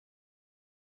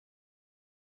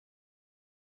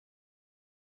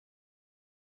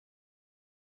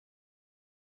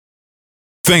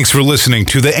Thanks for listening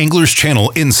to the Anglers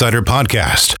Channel Insider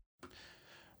Podcast.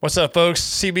 What's up, folks?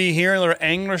 CB here, the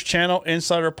Anglers Channel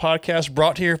Insider Podcast,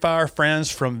 brought to you by our friends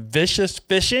from Vicious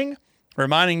Fishing,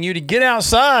 reminding you to get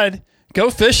outside, go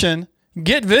fishing,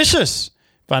 get vicious.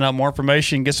 Find out more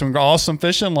information, get some awesome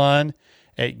fishing line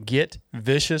at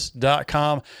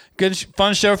getvicious.com. Good,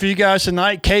 fun show for you guys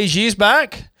tonight. KG's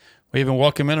back. We even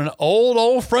welcome in an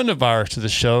old friend of ours to the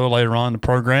show later on in the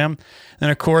program.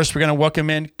 And, of course, we're going to welcome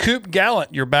in Coop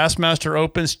Gallant, your Bassmaster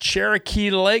Opens Cherokee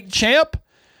Lake champ.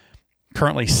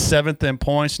 Currently 7th in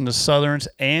points in the Southerns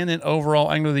and in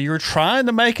overall Angler of the Year. Trying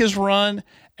to make his run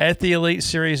at the Elite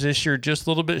Series this year. Just a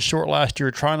little bit short last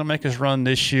year. Trying to make his run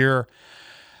this year.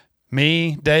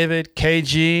 Me, David,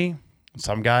 KG, and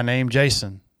some guy named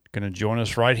Jason going to join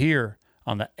us right here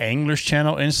on the Anglers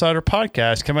Channel Insider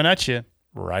Podcast, coming at you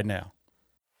right now.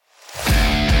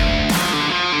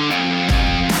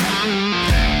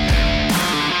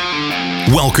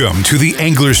 Welcome to the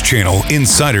Anglers Channel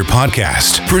Insider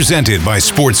Podcast, presented by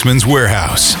Sportsman's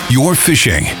Warehouse, your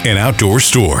fishing and outdoor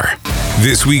store.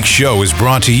 This week's show is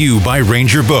brought to you by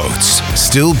Ranger Boats,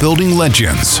 still building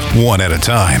legends one at a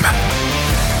time.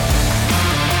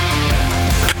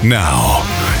 Now,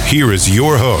 here is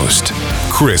your host,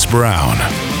 Chris Brown.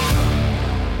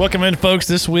 Welcome in, folks,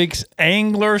 this week's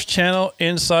Anglers Channel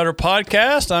Insider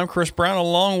Podcast. I'm Chris Brown,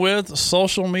 along with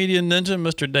social media ninja,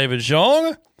 Mr. David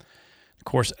Zhong. Of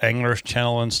course, Anglers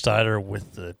Channel Insider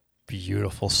with the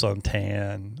beautiful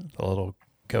suntan, the little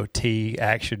goatee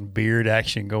action, beard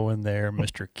action going there,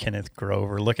 Mr. Kenneth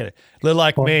Grover. Look at it. Look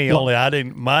like me, only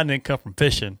mine didn't come from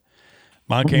fishing.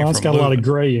 Mine's got a lot of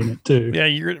gray in it, too. Yeah,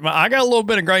 I got a little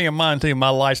bit of gray in mine, too. My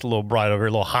light's a little bright over here,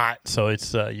 a little hot, so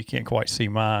it's you can't quite see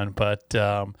mine. But,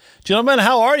 gentlemen,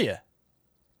 how are you?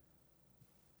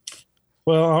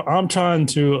 Well, I'm trying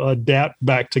to adapt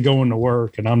back to going to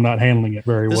work, and I'm not handling it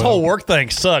very well. This whole work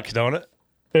thing sucks, don't it?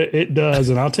 It does,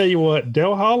 and I'll tell you what,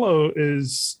 Dale Hollow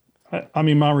is – I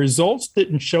mean, my results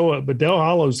didn't show up, but Dale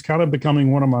Hollow is kind of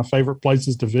becoming one of my favorite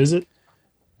places to visit.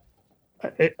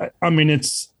 I mean,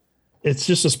 it's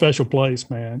just a special place,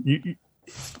 man.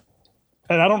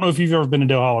 And I don't know if you've ever been to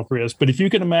Dale Hollow, Chris, but if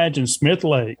you can imagine Smith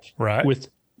Lake right,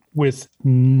 with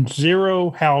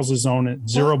zero houses on it,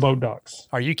 zero boat docks.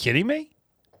 Are you kidding me?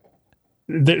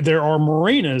 There are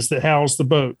marinas that house the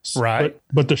boats, right?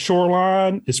 But the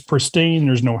shoreline is pristine.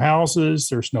 There's no houses.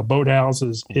 There's no boat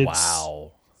houses.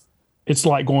 Wow. It's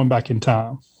like going back in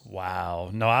time.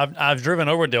 Wow. No, I've driven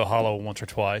over Dale Hollow once or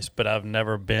twice, but I've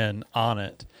never been on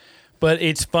it. But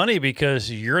it's funny because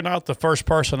you're not the first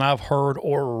person I've heard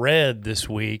or read this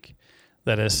week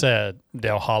that has said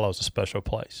Dale Hollow is a special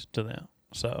place to them.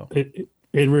 So it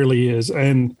really is.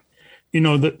 And, you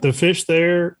know, the fish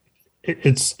there,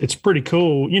 it's pretty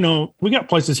cool. You know, we got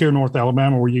places here in North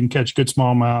Alabama where you can catch good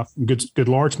smallmouth and good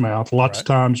largemouth. Lots of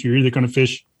times you're either going to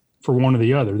fish for one or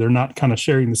the other. They're not kind of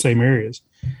sharing the same areas.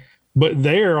 But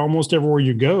there, almost everywhere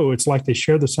you go, it's like they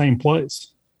share the same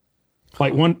place.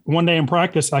 Like one day in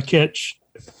practice, I catch,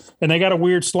 and they got a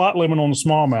weird slot limit on the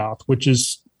smallmouth, which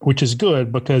is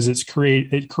good because it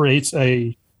creates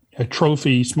a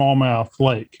trophy smallmouth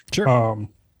lake. Sure.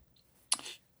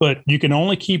 But you can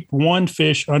only keep one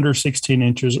fish under 16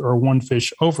 inches or one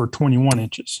fish over 21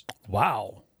 inches.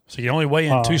 Wow. So you only weigh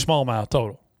in 2 smallmouth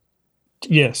total.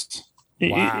 Yes.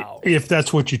 Wow. If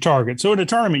that's what you target. So in a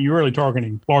tournament, you're really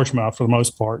targeting largemouth for the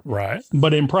most part. Right.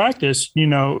 But in practice, you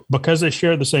know, because they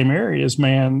share the same areas,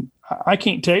 man, I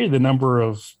can't tell you the number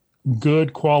of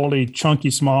good quality chunky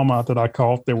smallmouth that I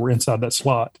caught that were inside that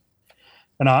slot.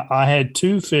 And I had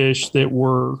 2 fish that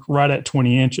were right at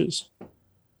 20 inches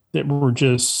that were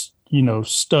just, you know,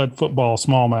 stud football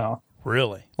smallmouth.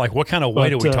 Really? Like what kind of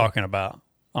weight are we talking about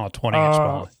on a 20-inch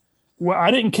smallmouth? Well,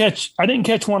 I didn't catch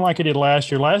one like I did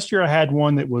last year. Last year I had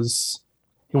one that was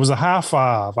a high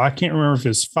 5. I can't remember if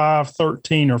it's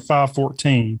 5.13 or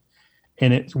 5.14,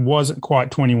 and it wasn't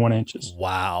quite 21 inches.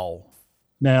 Wow.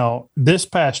 Now, this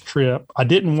past trip, I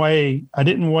didn't weigh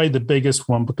the biggest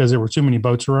one because there were too many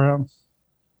boats around.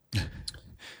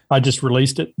 I just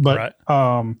released it, but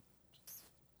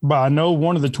but I know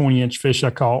one of the 20-inch fish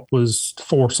I caught was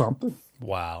 4 something.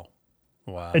 Wow.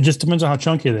 It just depends on how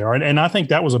chunky they are. And I think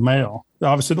that was a male.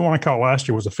 Obviously, the one I caught last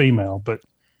year was a female. But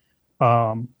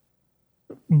matter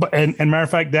of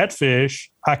fact, that fish,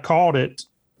 I caught it,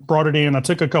 brought it in. I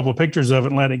took a couple of pictures of it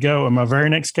and let it go. And my very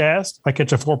next cast, I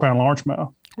catch a 4-pound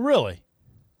largemouth. Really?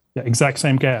 Yeah, exact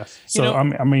same cast. So,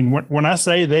 I mean, when I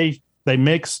say they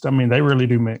mixed, I mean, they really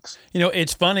do mix. You know,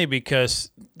 it's funny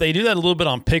because they do that a little bit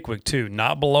on Pickwick too,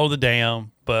 not below the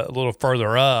dam, but a little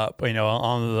further up, you know,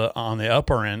 on the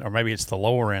upper end, or maybe it's the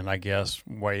lower end, I guess,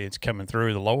 way it's coming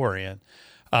through the lower end.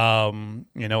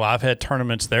 I've had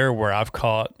tournaments there where I've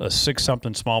caught a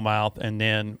 6-something smallmouth, and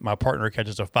then my partner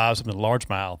catches a 5-something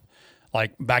largemouth,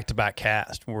 like back-to-back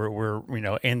cast. We're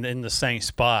in the same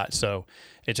spot. So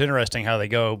it's interesting how they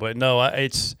go. But no,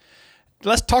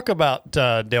 let's talk about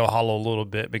Dale Hollow a little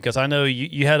bit, because I know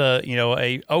you had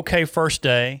a okay first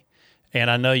day, and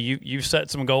I know you've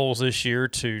set some goals this year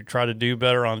to try to do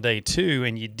better on day 2,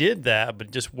 and you did that, but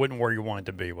it just wasn't where you wanted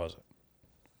to be, was it?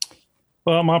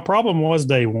 Well, my problem was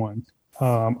day 1.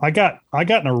 I got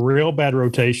in a real bad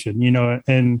rotation,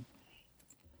 and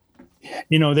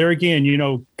there again,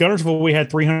 Guntersville, we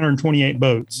had 328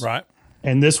 boats, right?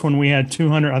 And this one we had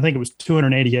 200. I think it was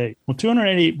 288. Well,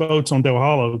 288 boats on Dale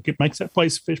Hollow makes that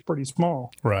place fish pretty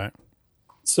small, right?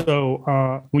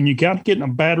 So when you got to get in a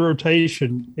bad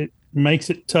rotation, it makes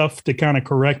it tough to kind of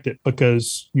correct it,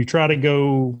 because you try to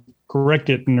go correct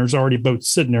it and there's already boats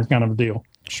sitting there, kind of a deal.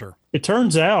 Sure. It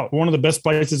turns out one of the best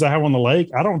places I have on the lake,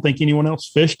 I don't think anyone else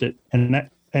fished it, and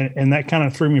that kind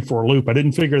of threw me for a loop. I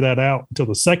didn't figure that out until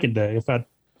the second day. If I'd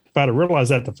have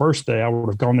realized that the first day, I would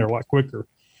have gone there a lot quicker.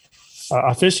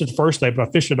 I fished it the first day, but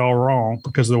I fished it all wrong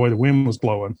because of the way the wind was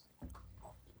blowing.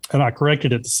 And I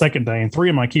corrected it the second day, and 3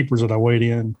 of my keepers that I weighed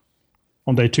in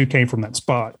on day 2 came from that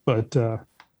spot. But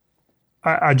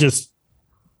I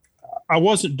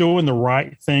wasn't doing the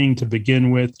right thing to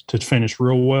begin with to finish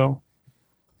real well.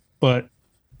 But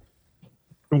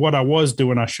what I was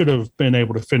doing, I should have been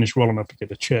able to finish well enough to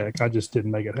get a check. I just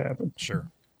didn't make it happen. Sure.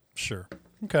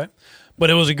 Okay. But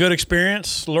it was a good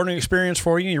experience, learning experience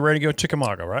for you. You're ready to go to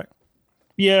Chickamauga, right?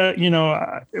 Yeah,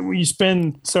 when you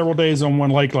spend several days on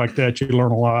one lake like that, you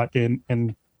learn a lot.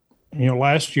 And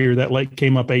last year that lake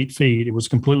came up 8 feet. It was a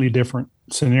completely different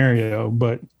scenario.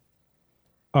 But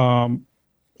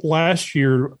last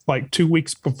year, like 2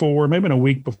 weeks before, maybe a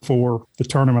week before the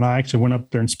tournament, I actually went up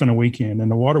there and spent a weekend,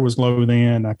 and the water was low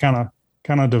then. I kind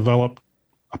of developed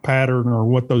a pattern or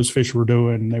what those fish were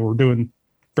doing. And they were doing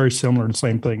very similar to the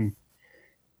same thing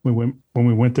when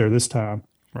we went there this time.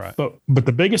 Right. But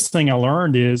the biggest thing I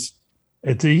learned is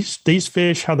at these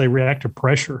fish, how they react to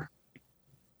pressure.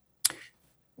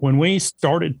 When we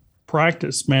started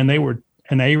practice, man,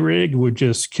 an A-rig would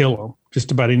just kill them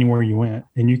just about anywhere you went.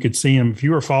 And you could see them, if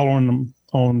you were following them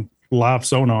on live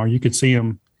sonar, you could see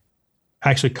them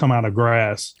actually come out of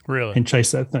grass and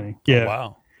chase that thing. Yeah. Oh,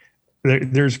 wow.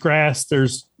 There's grass,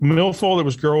 there's milfoil that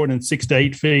was growing in 6 to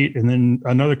 8 feet, and then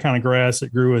another kind of grass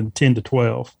that grew in 10 to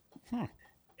 12.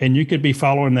 And you could be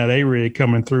following that A-rig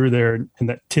coming through there in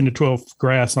that 10 to 12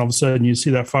 grass, and all of a sudden you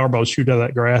see that fireball shoot out of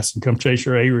that grass and come chase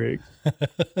your A-rig. It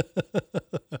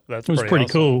was pretty awesome.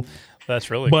 cool.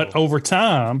 That's really But cool. over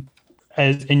time,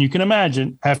 and you can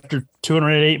imagine, after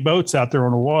 288 boats out there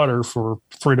on the water for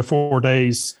 3 to 4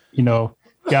 days,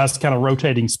 guys kind of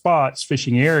rotating spots,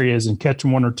 fishing areas, and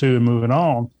catching 1 or 2 and moving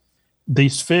on.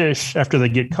 These fish, after they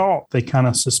get caught, they kind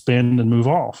of suspend and move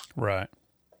off. Right.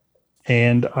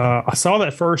 And I saw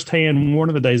that firsthand one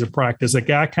of the days of practice.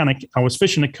 I was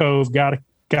fishing a cove, guy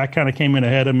kind of came in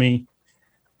ahead of me.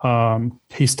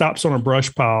 He stops on a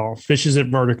brush pile, fishes it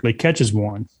vertically, catches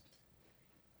one,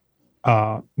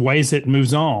 weighs it, and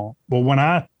moves on. Well, when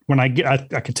I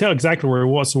could tell exactly where it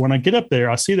was. So when I get up there,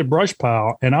 I see the brush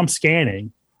pile, and I'm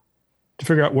scanning to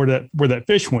figure out where that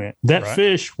fish went. That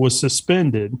fish was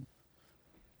suspended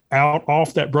out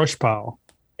off that brush pile,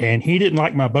 and he didn't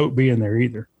like my boat being there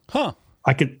either. Huh.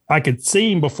 I could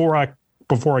see him before I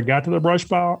got to the brush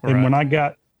pile, and when I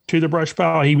got to the brush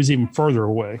pile, he was even further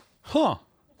away. Huh.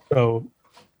 So,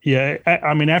 yeah,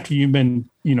 I mean, after you've been,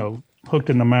 hooked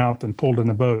in the mouth and pulled in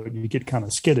the boat, you get kind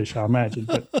of skittish, I imagine.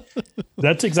 But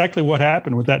that's exactly what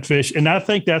happened with that fish, and I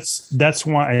think that's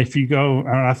why if you go,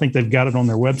 I think they've got it on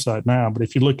their website now. But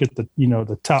if you look at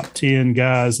the top 10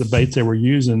 guys, the baits they were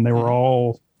using, they were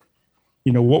all,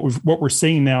 what we're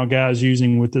seeing now, guys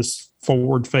using with this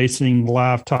forward-facing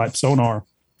live type sonar.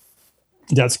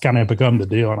 That's kind of become the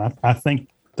deal, and I think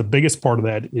the biggest part of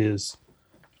that is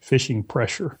fishing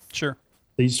pressure. Sure.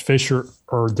 These fish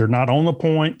they're not on the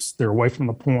points. They're away from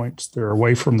the points. They're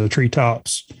away from the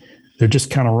treetops. They're just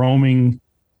kind of roaming.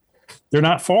 They're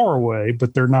not far away,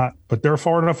 but they're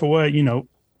far enough away.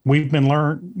 We've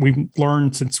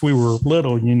learned since we were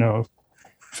little,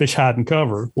 fish hide and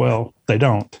cover. Well, they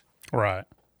don't. Right.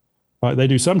 They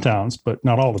do sometimes, but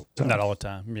not all the time. Not all the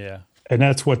time. Yeah. And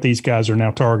that's what these guys are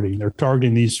now targeting. They're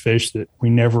targeting these fish that we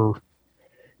never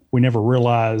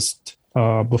realized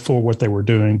before what they were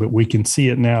doing, but we can see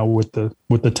it now with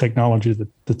the technology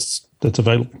that's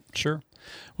available. Sure.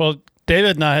 Well,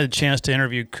 David and I had a chance to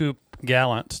interview Coop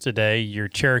Gallant today, your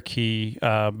Cherokee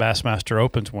Bassmaster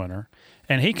Opens winner,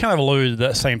 and he kind of alluded to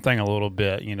that same thing a little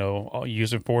bit.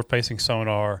 Using forward-facing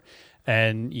sonar,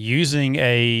 and using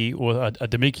a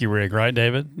Damiki rig, right,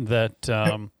 David?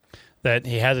 That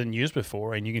he hasn't used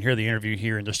before, and you can hear the interview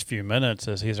here in just a few minutes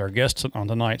as he's our guest on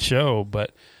tonight's show.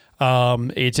 But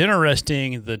it's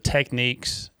interesting, the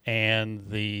techniques and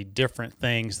the different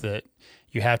things that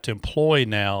you have to employ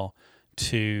now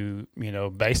to,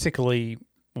 basically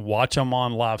watch them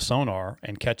on live sonar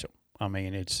and catch them. I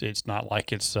mean, it's not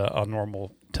like it's a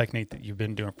normal technique that you've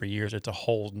been doing for years. It's a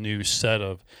whole new set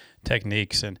of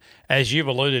techniques. And as you've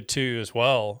alluded to as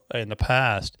well in the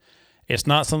past, it's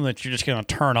not something that you're just going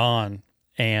to turn on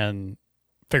and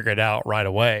figure it out right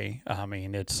away. I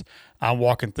mean, I'm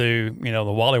walking through, the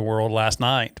Wally World last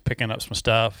night, picking up some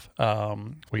stuff.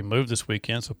 We moved this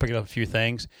weekend, so picking up a few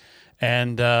things,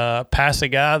 and past a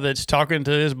guy that's talking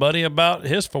to his buddy about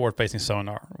his forward-facing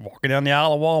sonar, walking down the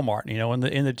aisle of Walmart,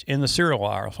 in the cereal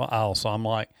aisle. So I'm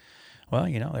like, well,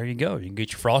 there you go. You can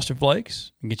get your Frosted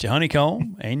Flakes, you can get your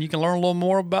honeycomb, and you can learn a little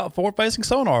more about forward-facing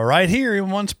sonar right here in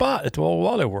one spot at the old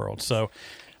Wally World. So,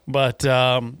 but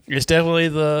it's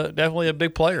definitely a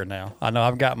big player now. I know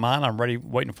I've got mine. I'm ready,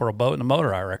 waiting for a boat and a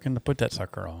motor, I reckon, to put that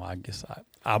sucker on. I guess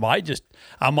I might just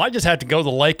have to go to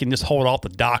the lake and just hold it off the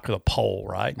dock of the pole,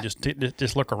 right? And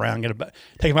just look around,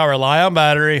 take my Rely-On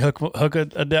battery, hook a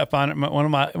depth finder,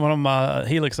 one of my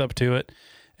Helix up to it,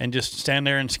 and just stand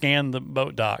there and scan the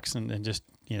boat docks and just,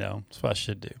 that's what I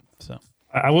should do. So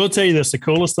I will tell you this, the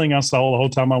coolest thing I saw the whole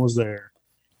time I was there,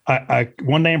 I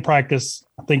one day in practice,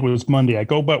 I think it was Monday, I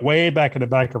go way back in the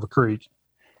back of a creek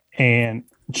and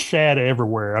shad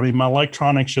everywhere. I mean, my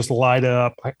electronics just light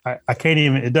up. I can't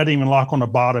even, it doesn't even lock on the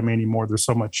bottom anymore. There's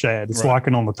so much shad. It's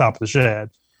locking on the top of the shad.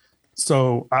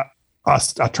 So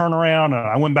I turn around and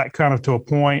I went back kind of to a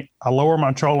point. I lower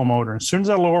my trolling motor. As soon as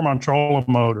I lower my trolling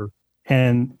motor,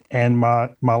 and my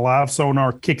live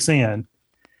sonar kicks in,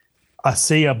 I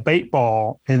see a bait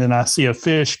ball, and then I see a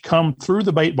fish come through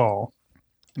the bait ball.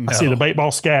 No. I see the bait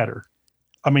ball scatter.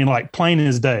 I mean, like plain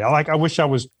as day. I wish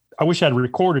I'd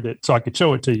recorded it so I could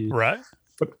show it to you. Right.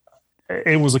 But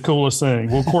it was the coolest thing.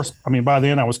 Well, of course, I mean, by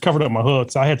then I was covered up my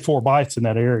hooks. I had 4 bites in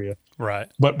that area. Right.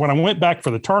 But when I went back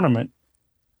for the tournament,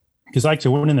 because I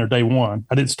actually went in there day one.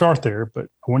 I didn't start there, but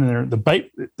I went in there. The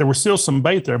bait, there was still some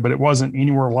bait there, but it wasn't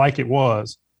anywhere like it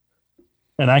was.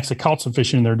 And I actually caught some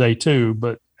fish in there day 2,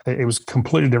 but it was a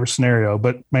completely different scenario.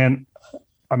 But man,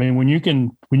 I mean, when you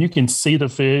can see the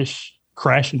fish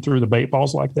crashing through the bait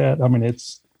balls like that, I mean,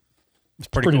 it's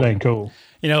pretty cool. Dang cool.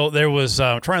 There was,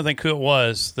 I'm trying to think who it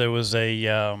was. There was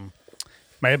may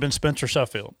have been Spencer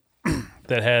Suffield,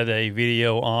 that had a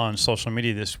video on social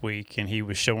media this week, and he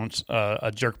was showing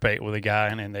a jerkbait with a guy,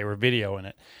 and they were videoing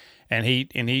it. And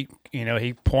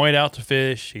he pointed out the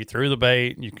fish, he threw the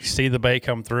bait, you can see the bait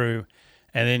come through,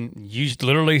 and then you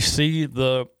literally see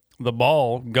the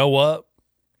ball go up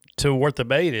to where the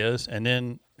bait is, and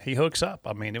then he hooks up.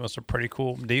 I mean, it was a pretty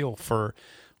cool deal for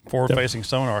forward-facing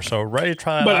sonar. So ready to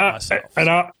try it out myself. And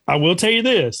I will tell you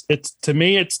this: to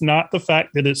me, it's not the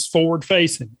fact that it's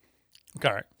forward-facing.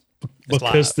 Okay.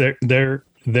 Because there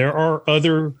are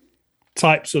other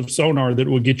types of sonar that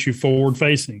will get you forward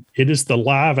facing. It is the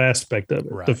live aspect of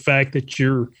it. Right. The fact that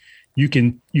you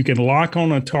can lock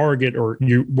on a target, or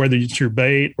whether it's your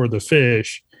bait or the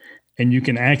fish, and you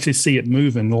can actually see it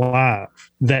moving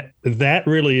live. That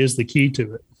really is the key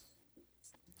to it.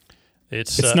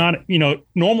 It's not,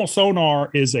 normal sonar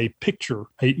is a picture,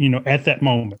 at that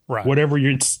moment. Right.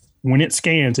 When it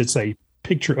scans, it's a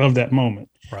picture of that moment.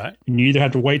 Right. And you either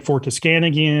have to wait for it to scan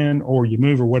again, or you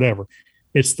move, or whatever.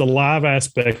 It's the live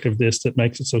aspect of this that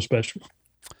makes it so special.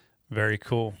 Very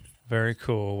cool. Very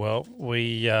cool. Well,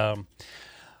 we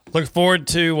look forward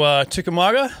to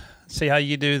Chickamauga. See how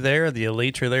you do there. The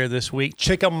elites are there this week.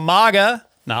 Chickamauga,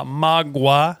 not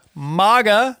Magua.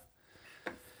 Maga.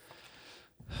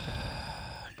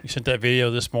 You sent that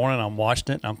video this morning. I'm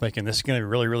watching it, and I'm thinking this is going to be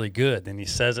really, really good. Then he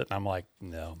says it, and I'm like,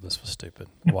 no, this was stupid.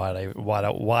 Why'd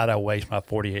I waste my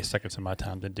 48 seconds of my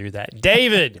time to do that?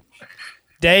 David,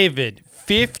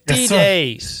 50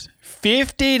 days.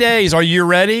 50 days. Are you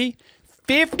ready?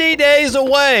 50 days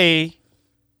away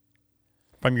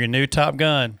from your new Top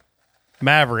Gun.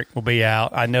 Maverick will be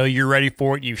out. I know you're ready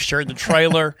for it. You've shared the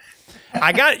trailer.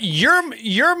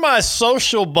 You're my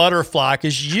social butterfly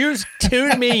because you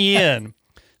tuned me in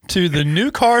to the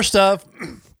new car stuff,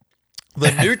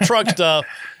 the new truck stuff,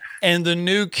 and the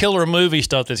new killer movie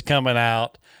stuff that's coming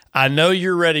out. I know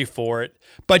you're ready for it.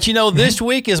 But, this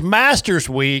week is Masters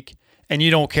Week, and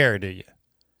you don't care, do you?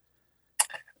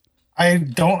 I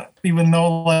don't even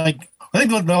know, I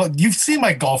think you've seen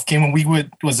my golf game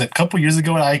when was it a couple years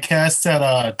ago at ICAST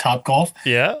at Top Golf?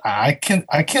 Yeah. I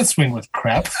can't swing with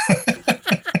crap.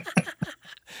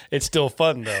 It's still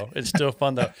fun though.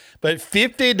 But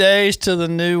 50 days to the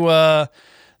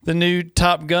new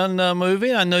Top Gun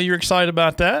movie. I know you're excited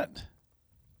about that.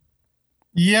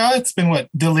 Yeah, it's been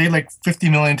delayed like 50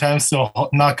 million times. So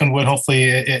knock on wood, hopefully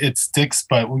it sticks.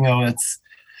 But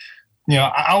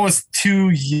I was too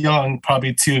young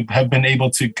probably to have been able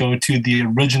to go to the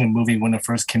original movie when it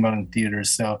first came out in theaters.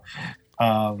 So,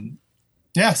 so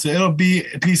it'll be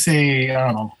at least I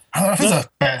don't know.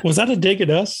 Was that a dig at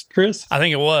us, Chris? I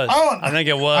think it was. I think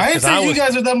it was. I didn't say you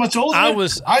guys are that much older.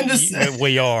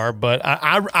 We are, but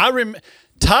I remember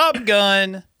Top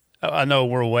Gun. I know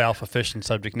we're way off a fishing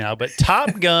subject now, but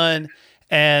Top Gun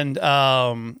and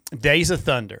Days of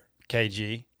Thunder,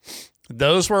 KG.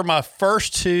 Those were my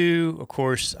first two. Of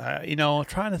course,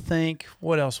 trying to think,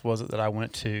 what else was it that I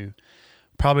went to?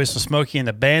 Probably some Smokey and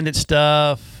the Bandit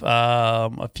stuff,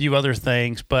 a few other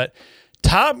things. But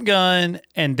Top Gun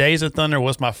and Days of Thunder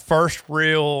was my first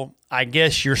real, I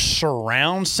guess, your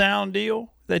surround sound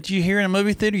deal that you hear in a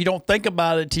movie theater. You don't think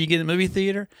about it till you get in a movie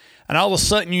theater. And all of a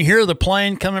sudden you hear the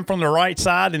plane coming from the right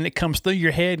side and it comes through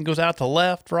your head and goes out the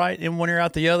left, right, in one ear,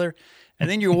 out the other. And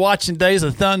then you're watching Days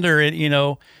of Thunder and,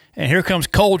 and here comes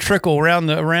cold trickle around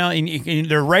and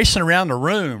they're racing around the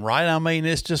room, right? I mean,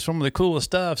 it's just some of the coolest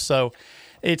stuff. So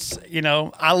it's,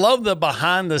 I love the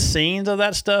behind the scenes of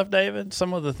that stuff, David.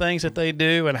 Some of the things that they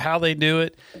do and how they do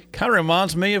it kind of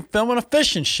reminds me of filming a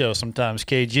fishing show sometimes,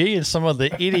 KG, and some of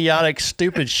the idiotic,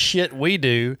 stupid shit we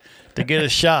do to get a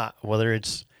shot, whether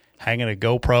it's hanging a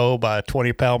GoPro by a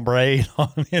 20-pound braid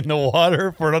in the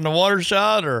water for an underwater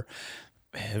shot, or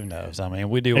who knows? I mean,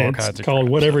 we do all kinds of. It's called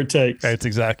whatever it takes. That's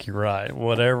exactly right.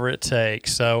 Whatever it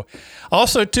takes. So,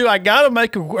 also too, I got to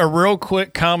make a real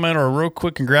quick comment or a real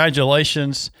quick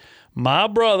congratulations. My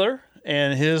brother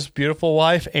and his beautiful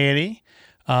wife Annie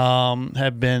they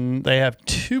have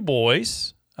two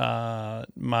boys.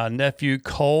 My nephew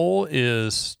Cole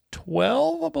is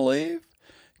 12, I believe.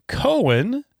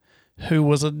 Cohen, who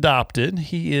was adopted,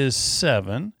 he is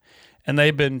 7. And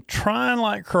they've been trying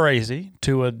like crazy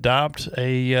to adopt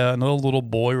another little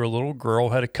boy or a little girl.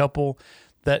 Had a couple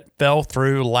that fell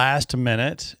through last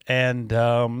minute. And,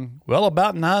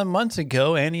 about 9 months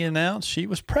ago, Annie announced she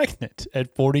was pregnant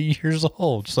at 40 years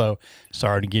old. So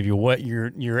sorry to give you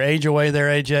your age away there,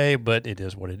 AJ, but it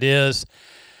is what it is.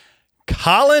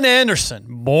 Colin Anderson,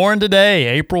 born today,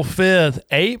 April 5th,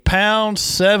 8 pounds,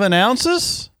 7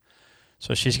 ounces.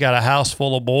 So she's got a house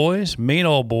full of boys, mean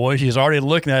old boys. She's already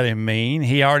looking at him mean.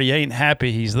 He already ain't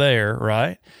happy he's there,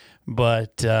 right?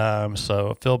 But so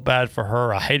I feel bad for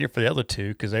her. I hate it for the other two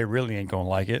because they really ain't going to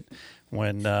like it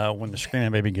when the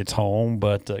screaming baby gets home.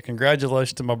 But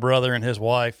congratulations to my brother and his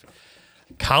wife.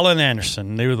 Colin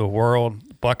Anderson, new to the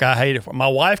world. Buck, I hate it. My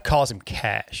wife calls him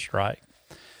Cash, right?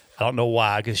 I don't know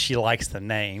why, because she likes the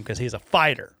name, because he's a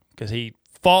fighter, because he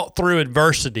fought through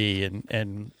adversity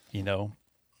and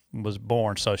was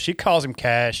born. So she calls him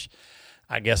Cash.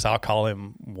 I guess I'll call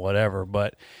him whatever.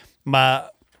 But my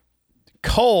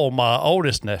Cole, my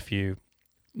oldest nephew,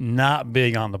 not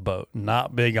big on the boat,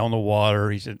 not big on the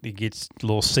water. He gets a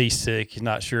little seasick. He's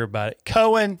not sure about it.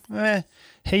 Cohen,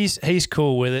 he's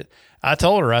cool with it. I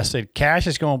told her, I said, Cash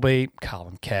is going to be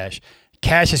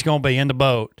in the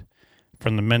boat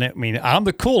from the minute. I mean, I'm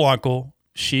the cool uncle.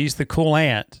 She's the cool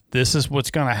aunt. This is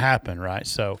what's going to happen, right?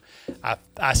 So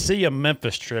I see a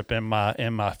Memphis trip in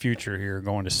my future here,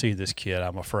 going to see this kid,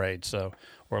 I'm afraid. So,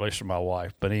 or at least for my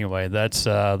wife. But anyway, that's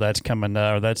coming.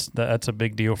 That's a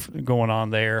big deal going on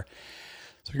there.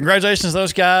 So congratulations to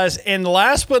those guys. And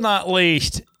last but not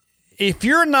least, if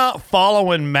you're not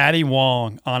following Maddie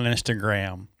Wong on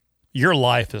Instagram, your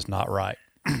life is not right.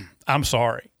 I'm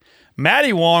sorry.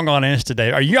 Maddie Wong on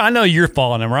Insta. I know you're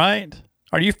following him, right?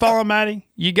 Are you following Maddie?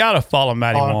 You got to follow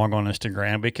Maddie Wong on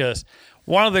Instagram, because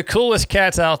one of the coolest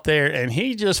cats out there, and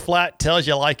he just flat tells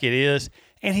you like it is,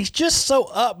 and he's just so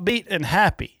upbeat and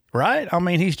happy, right? I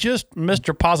mean, he's just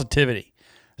Mr. Positivity.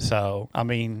 So, I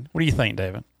mean, what do you think,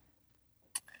 David?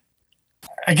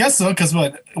 I guess so, because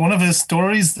one of his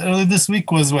stories earlier this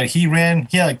week was he had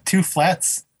like 2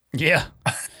 flats. Yeah.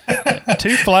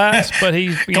 2 flats, but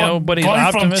he's he's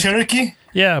optimistic. From Cherokee?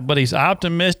 Yeah, but he's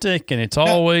optimistic, and it's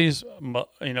always,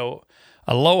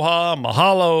 aloha,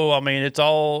 mahalo. I mean,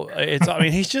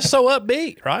 he's just so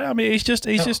upbeat, right? I mean, he's just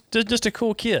a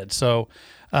cool kid. So,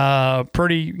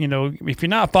 pretty, if you're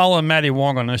not following Maddie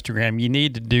Wong on Instagram, you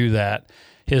need to do that.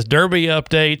 His Derby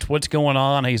updates, what's going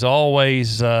on. He's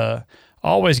always got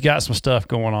some stuff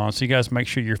going on. So you guys make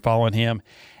sure you're following him.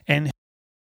 And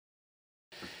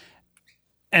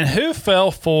And who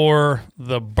fell for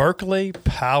the Berkley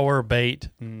Power Bait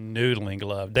noodling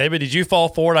glove? David, did you fall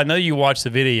for it? I know you watched the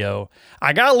video.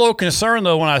 I got a little concerned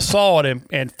though when I saw it,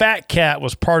 and Fat Cat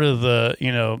was part of the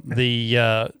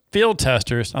field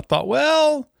testers. I thought,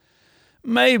 well,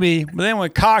 maybe. But then when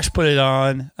Cox put it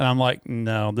on, and I'm like,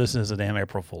 no, this is a damn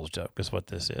April Fool's joke. Is what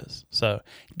this is. So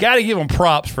got to give them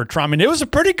props for trying. I mean, it was a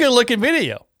pretty good looking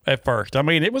video at first. I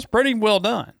mean, it was pretty well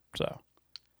done. So.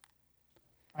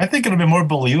 I think it would have been more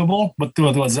believable, but there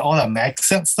was all that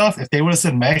MagSense stuff. If they would have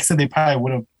said MagSense, they probably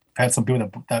would have had some people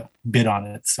that bid on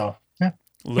it. So, yeah.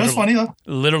 It was funny, though.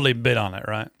 Literally bid on it,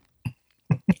 right?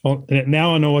 Well,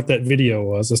 now I know what that video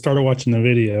was. I started watching the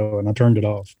video, and I turned it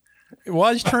off.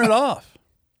 Why did you turn it off?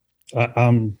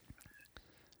 I'm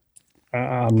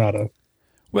not a...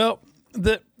 Well,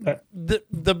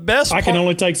 the best I can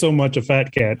only take so much of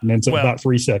Fat Cat, and it's about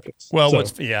 3 seconds. Well,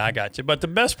 so. I got you. But the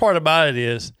best part about it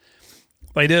is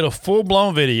they did a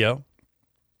full-blown video.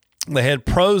 They had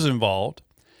pros involved.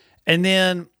 And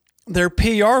then their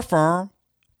PR firm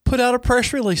put out a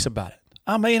press release about it.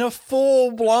 I mean, a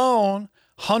full-blown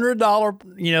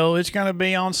 $100, it's going to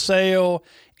be on sale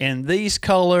in these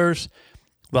colors,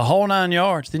 the whole 9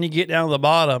 yards. Then you get down to the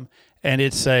bottom, and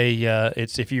it's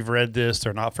it's if you've read this,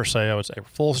 they're not for sale. It's a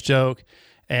Fool's joke.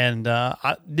 And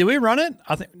did we run it?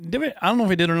 I don't know if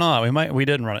we did or not. We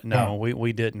didn't run it. No,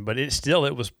 we didn't. But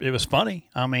it was funny.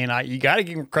 I mean, you got to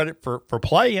give them credit for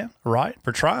playing, right?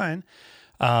 For trying.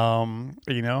 I'm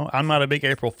not a big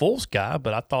April Fool's guy,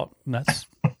 but I thought that's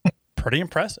pretty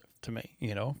impressive to me.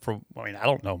 I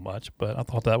don't know much, but I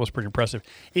thought that was pretty impressive.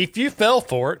 If you fell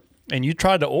for it and you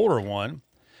tried to order one,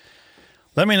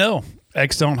 let me know.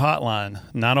 X-Zone Hotline,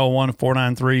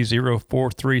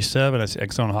 901-493-0437. That's the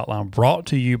X-Zone Hotline, brought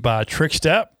to you by Trick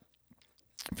Step.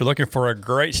 If you're looking for a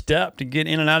great step to get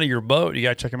in and out of your boat, you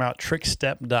got to check them out,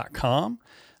 trickstep.com.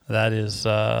 That is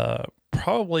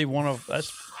probably one of the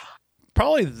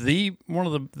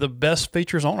best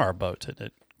features on our boat, isn't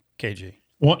it, KG?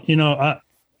 Well,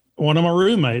 one of my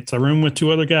roommates, I room with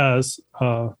two other guys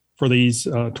for these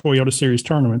Toyota Series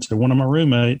tournaments, and one of my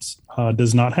roommates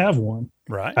does not have one.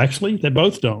 Right. Actually, they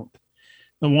both don't.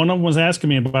 And one of them was asking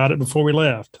me about it before we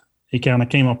left. He kind of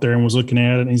came up there and was looking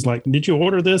at it, and he's like, "Did you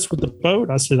order this with the boat?"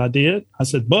 I said, "I did." I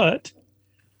said,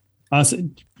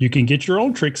 "You can get your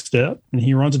own Trick Step," and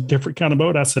he runs a different kind of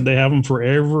boat. I said, "They have them for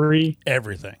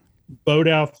everything boat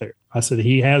out there." I said,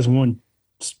 "He has one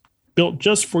built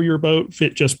just for your boat,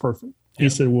 fit just perfect." Yep. He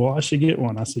said, "Well, I should get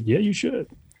one." I said, "Yeah, you should."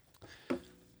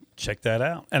 Check that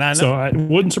out. And I know. So it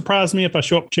wouldn't surprise me if I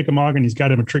show up to Chickamauga and he's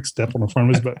got him a Trick Step on the front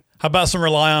of his boat. How about some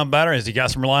Rely-On batteries? You got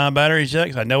some Rely-On batteries,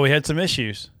 Jack? I know we had some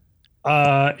issues.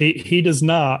 He does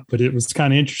not, but it was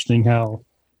kind of interesting how.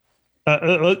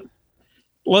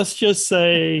 Let's just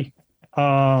say,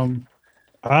 I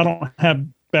don't have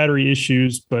battery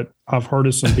issues, but I've heard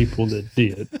of some people that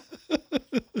did.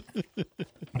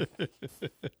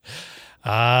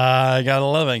 I gotta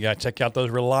love it. You gotta check out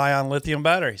those Rely-On lithium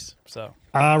batteries. So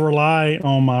I rely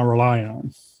on my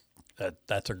Rely-On.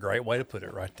 That's a great way to put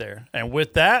it right there. And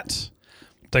with that,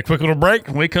 take a quick little break.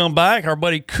 When we come back, our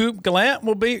buddy Coop Gallant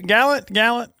will be Gallant.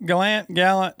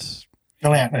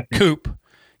 Coop.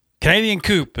 Canadian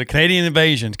Coop, the Canadian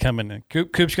Invasion's coming in.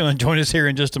 Coop's going to join us here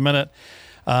in just a minute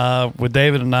with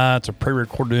David and I. It's a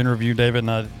pre-recorded interview David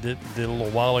and I did a little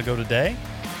while ago today.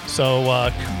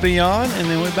 So Coop be on, and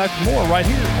then we'll be back with more right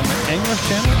here on the Anglers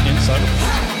Channel Insider.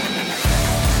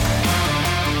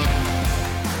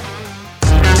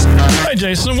 Hey,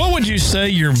 Jason, what would you say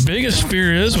your biggest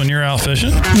fear is when you're out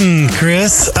fishing?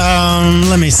 Chris,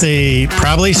 let me see.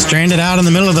 Probably stranded out in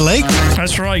the middle of the lake.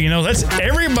 That's right. That's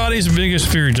everybody's biggest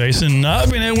fear, Jason.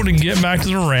 Not being able to get back to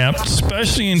the ramp,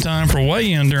 especially in time for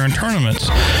weigh-in during tournaments.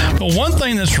 But one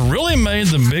thing that's really made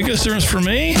the biggest difference for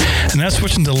me, and that's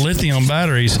switching to lithium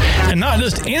batteries. And not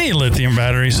just any lithium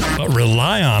batteries, but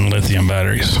Rely-On lithium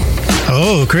batteries.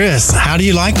 Oh, Chris, how do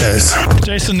you like those?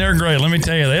 Jason, they're great. Let me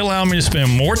tell you, they allow me to spend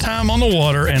more time on the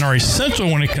water and are essential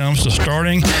when it comes to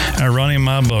starting and running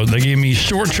my boat. They give me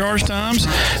short charge times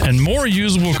and more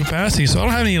usable capacity, so I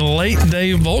don't have any late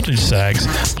day voltage sags.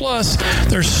 Plus,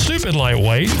 they're stupid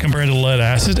lightweight compared to lead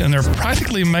acid, and they're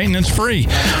practically maintenance free.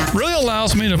 Really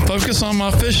allows me to focus on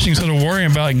my fishing instead of worrying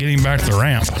about getting back to the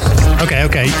ramp.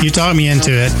 Okay. You talked me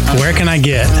into it. Where can I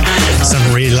get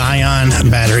some Rely-On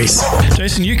batteries?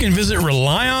 Jason, you can visit visit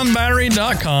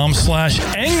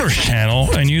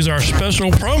relyonbattery.com/anglerschannel and use our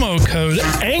special promo code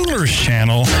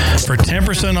AnglersChannel for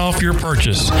 10% off your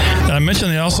purchase. Did I mention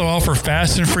they also offer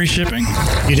fast and free shipping?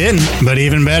 You didn't, but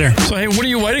even better. So, hey, what are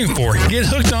you waiting for? Get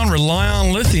hooked on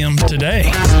Relyon Lithium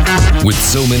today. With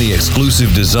so many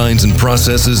exclusive designs and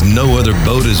processes, no other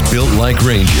boat is built like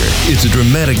Ranger. It's a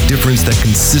dramatic difference that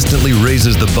consistently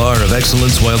raises the bar of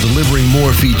excellence while delivering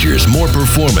more features, more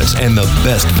performance, and the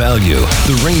best value.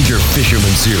 The Ranger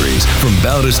Fisherman Series. From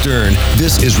bow to stern,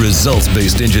 this is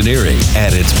results-based engineering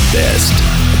at its best.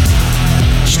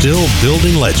 Still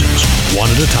building legends, one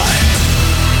at a time.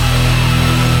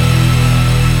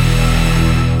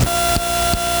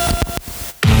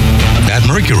 At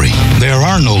Mercury, there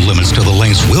are no limits to the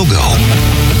lengths we'll go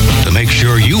to make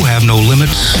sure you have no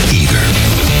limits either.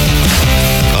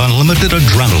 Unlimited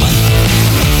adrenaline.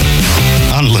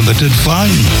 Unlimited fun.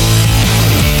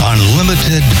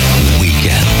 Unlimited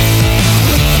weekend.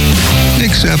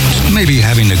 Except maybe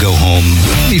having to go home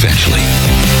eventually.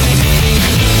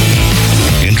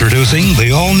 Introducing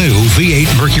the all-new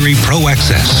V8 Mercury Pro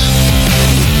XS.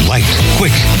 Light,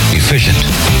 quick, efficient.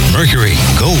 Mercury,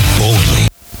 go boldly.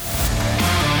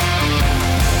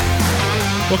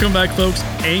 Welcome back, folks.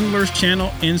 Anglers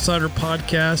Channel Insider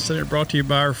Podcast, and brought to you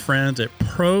by our friends at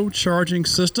Pro Charging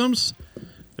Systems.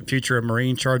 The future of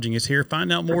marine charging is here.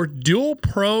 Find out more,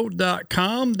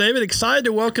 dualpro.com. David, excited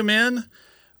to welcome in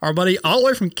our buddy all the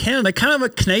way from Canada, kind of a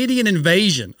Canadian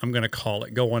invasion, I'm going to call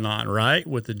it, going on, right?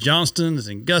 With the Johnstons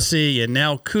and Gussie and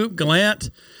now Coop Gallant.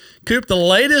 Coop, the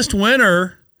latest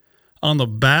winner on the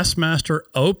Bassmaster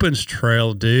Opens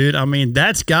trail, dude. I mean,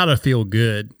 that's got to feel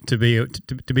good to be a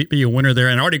winner there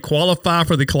and already qualify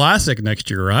for the Classic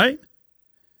next year, right?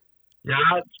 Yeah,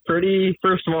 it's pretty.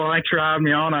 First of all, thanks for having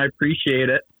me on. I appreciate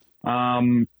it.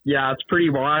 Yeah, it's pretty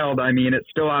wild. I mean, it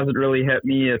still hasn't really hit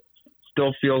me. It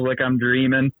still feels like I'm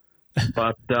dreaming,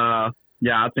 but yeah,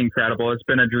 it's incredible. It's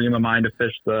been a dream of mine to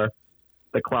fish the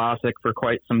Classic for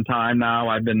quite some time now.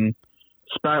 I've been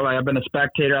a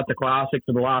spectator at the Classic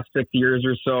for the last 6 years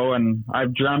or so, and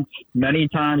I've dreamt many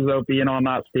times about being on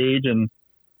that stage, and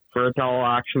for it to all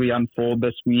actually unfold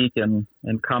this week and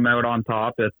come out on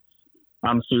top,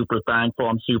 I'm super thankful.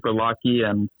 I'm super lucky,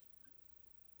 and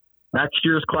next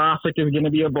year's Classic is going to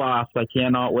be a blast. I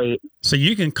cannot wait. So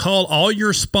you can call all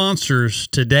your sponsors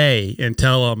today and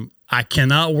tell them, I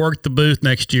cannot work the booth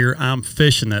next year. I'm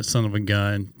fishing that son of a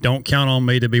gun. Don't count on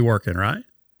me to be working, right?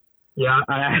 Yeah,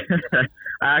 I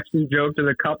actually joked with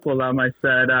a couple of them. I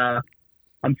said,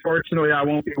 unfortunately, I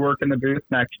won't be working the booth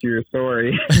next year.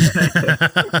 Sorry.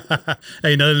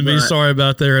 Hey, nothing to be sorry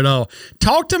about there at all.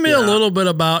 Talk to me a little bit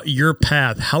about your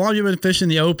path. How long have you been fishing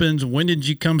the Opens? When did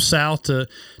you come south to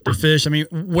fish? I mean,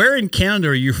 where in Canada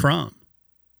are you from?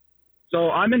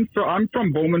 So I'm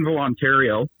from Bowmanville,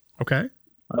 Ontario. Okay.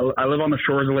 I live on the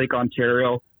shores of Lake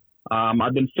Ontario.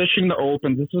 I've been fishing the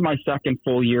Opens. This is my second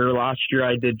full year. Last year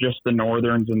I did just the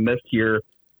Northerns, and this year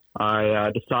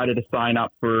I decided to sign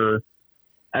up for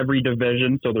every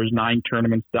division. So there's 9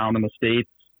 tournaments down in the States,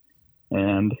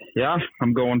 and yeah,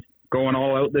 I'm going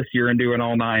all out this year and doing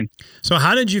all 9. So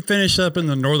how did you finish up in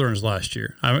the Northerns last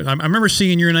year? I remember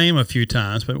seeing your name a few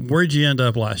times, but where'd you end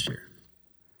up last year?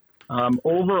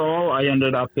 Overall, I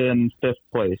ended up in 5th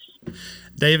place.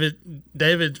 David,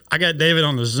 I got David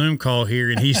on the Zoom call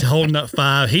here, and he's holding up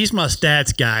 5. He's my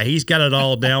stats guy. He's got it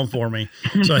all down for me,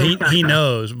 so he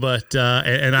knows. But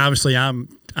and obviously I've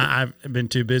been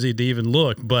too busy to even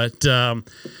look. But so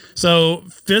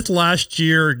 5th last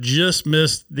year, just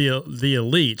missed the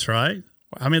elites, right?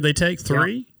 I mean, they take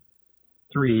 3. Yep.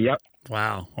 3, yep.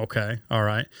 Wow. Okay. All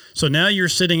right. So now you're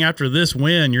sitting after this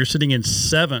win. You're sitting in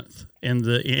 7th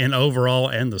in overall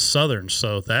and the Southern.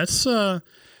 So that's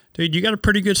dude, you got a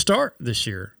pretty good start this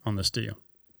year on this deal.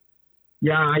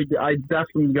 Yeah, I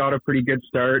definitely got a pretty good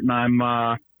start, and I'm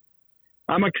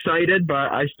excited,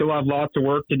 but I still have lots of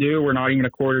work to do. We're not even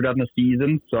a quarter done the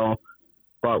season. So,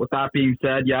 but with that being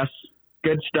said, yes,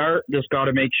 good start. Just got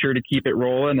to make sure to keep it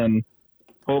rolling, and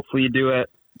hopefully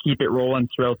keep it rolling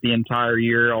throughout the entire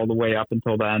year, all the way up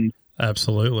until the end.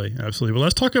 Absolutely. Well,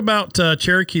 let's talk about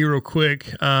Cherokee real quick.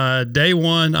 Day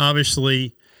 1,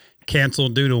 obviously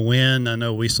canceled due to wind. I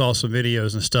know we saw some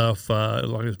videos and stuff. It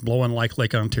was blowing like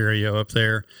Lake Ontario up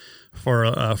there for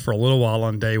a little while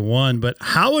on day 1. But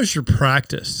how was your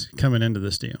practice coming into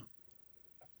this deal?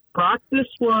 Practice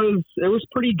was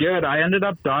pretty good. I ended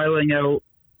up dialing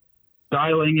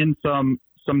in some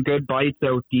good bites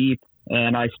out deep,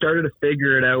 and I started to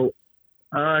figure it out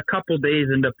a couple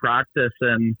days into practice,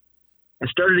 and I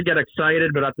started to get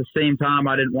excited, but at the same time,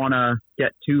 I didn't want to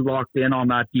get too locked in on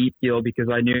that deep deal because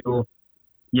I knew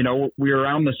you know, we were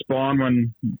around the spawn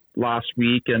one last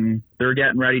week, and they're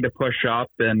getting ready to push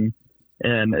up, and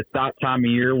it's that time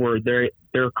of year where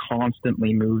they're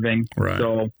constantly moving. Right.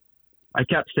 So I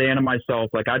kept saying to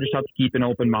myself, like, I just have to keep an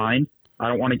open mind. I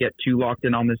don't want to get too locked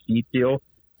in on this detail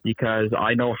because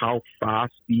I know how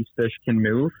fast these fish can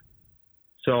move.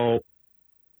 So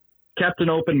kept an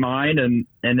open mind, and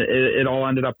it all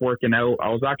ended up working out. I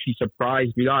was actually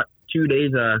surprised. We got 2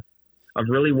 days of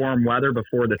really warm weather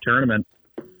before the tournament,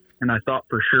 and I thought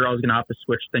for sure I was going to have to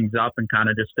switch things up and kind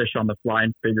of just fish on the fly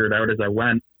and figure it out as I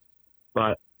went.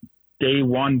 But day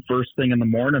one, first thing in the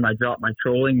morning, I dropped my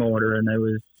trolling motor, and it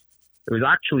was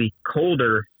actually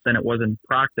colder than it was in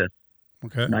practice.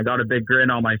 Okay. And I got a big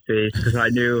grin on my face because I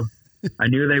knew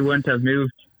they wouldn't have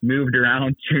moved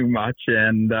around too much,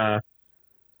 and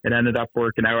it ended up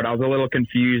working out. I was a little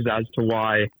confused as to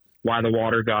why the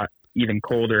water got even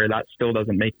colder. That still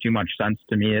doesn't make too much sense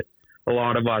to me. A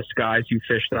lot of us guys who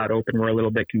fish that open were a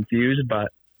little bit confused,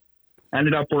 but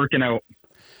ended up working out.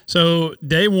 So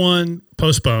day one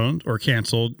postponed or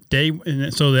canceled.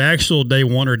 So the actual day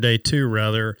one or day two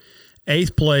rather.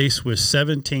 8th place was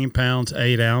 17 pounds,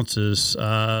 8 ounces,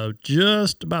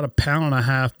 just about a pound and a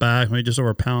half back, maybe just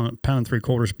over a pound and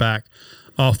 3/4 back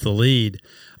off the lead.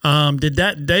 Did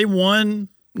that day one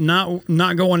not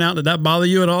going out, did that bother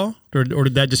you at all? Or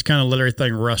did that just kind of let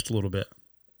everything rust a little bit?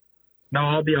 No,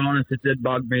 I'll be honest, it did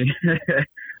bug me.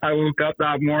 I woke up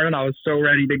that morning, I was so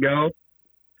ready to go,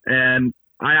 and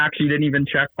I actually didn't even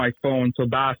check my phone. So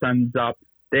Bass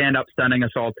they end up sending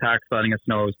us all text letting us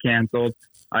know it was canceled.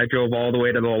 I drove all the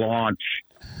way to the launch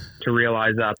to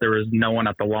realize that there was no one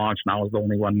at the launch and I was the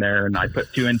only one there. And I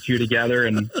put 2 and 2 together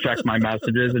and checked my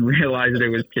messages and realized it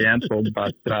was canceled.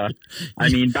 But I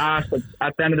mean, Bass,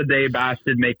 at the end of the day, Bass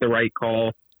did make the right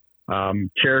call.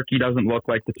 Cherokee doesn't look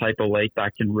like the type of lake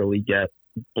that can really get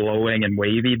blowing and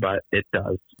wavy, but it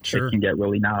does. Sure. It can get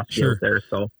really nasty Sure. out there.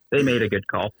 So they made a good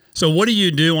call. So what do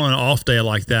you do on an off day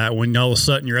like that when all of a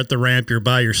sudden you're at the ramp, you're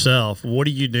by yourself? What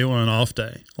do you do on an off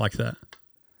day like that?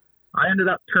 I ended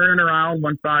up turning around,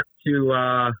 went back to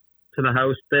the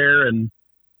house there, and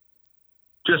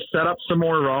just set up some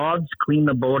more rods, cleaned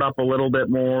the boat up a little bit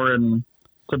more. And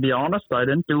to be honest, I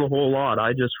didn't do a whole lot.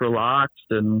 I just relaxed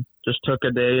and just took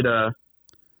a day to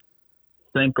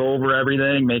think over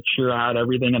everything, make sure I had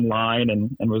everything in line,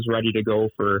 and was ready to go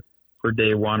for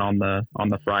day one on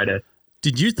the Friday.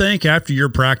 Did you think after your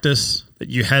practice that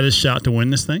you had a shot to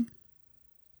win this thing?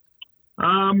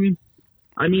 I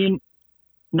mean,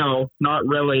 no, not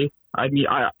really. I mean,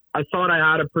 I thought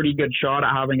I had a pretty good shot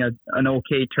at having an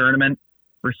okay tournament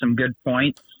for some good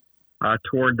points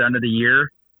toward the end of the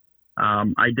year.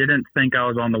 I didn't think I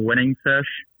was on the winning fish,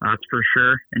 that's for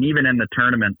sure. And even in the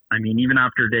tournament, I mean, even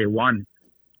after day one,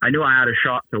 I knew I had a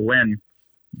shot to win,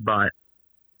 but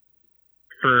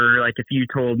if you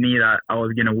told me that I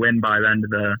was going to win by the end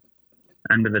of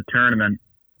the tournament,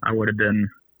 I would have been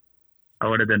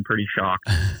pretty shocked.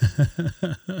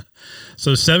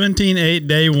 So 17-8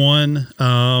 day one,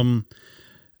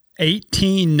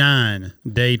 18-9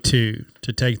 day two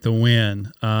to take the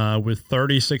win with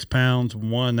 36 pounds,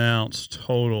 1 ounce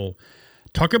total.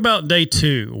 Talk about day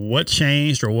two. What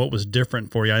changed or what was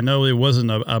different for you? I know it wasn't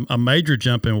a major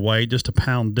jump in weight, just a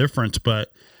pound difference,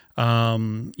 but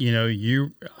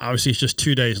you obviously it's just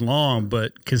 2 days long,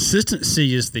 but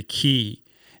consistency is the key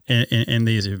in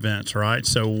these events, right?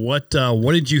 So what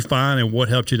did you find and what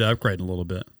helped you to upgrade a little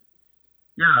bit?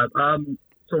 Yeah.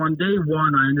 So on day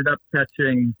one, I ended up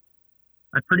catching,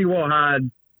 I pretty well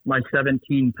had my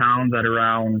 17 pounds at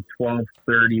around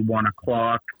 12:30, 1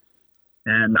 o'clock.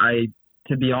 And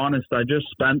to be honest, I just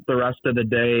spent the rest of the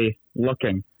day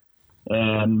looking,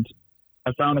 and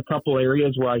I found a couple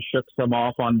areas where I shook some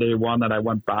off on day one that I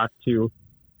went back to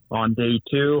on day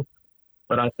two.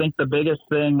 But I think the biggest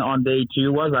thing on day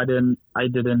two was I didn't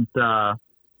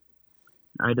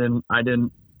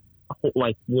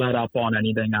like let up on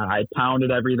anything. I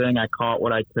pounded everything. I caught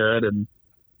what I could, and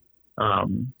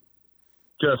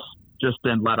just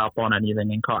didn't let up on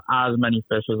anything and caught as many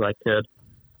fish as I could.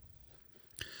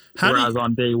 Whereas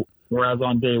on day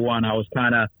one, I was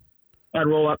I'd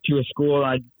roll up to a school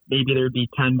and maybe there'd be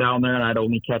 10 down there and I'd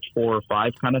only catch 4 or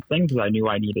 5 kind of things because I knew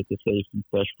I needed to save some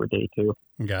fish for day two.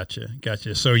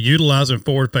 Gotcha. So utilizing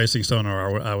forward facing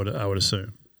sonar, I would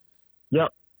assume.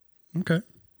 Yep. Okay.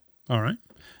 All right.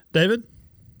 David?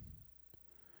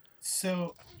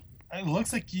 So it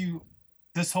looks like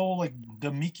this whole like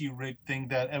the Mickey rig thing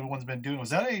that everyone's been doing, was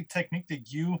that a technique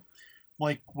that you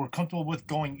were comfortable with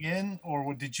going in,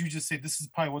 or did you just say this is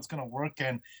probably what's going to work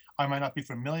and I might not be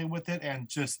familiar with it and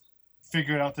just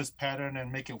figure out this pattern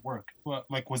and make it work. Well,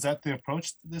 like, was that the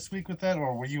approach this week with that,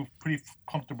 or were you pretty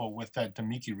comfortable with that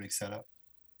Damiki rig setup?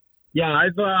 Yeah,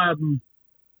 I've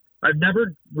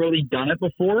never really done it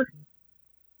before.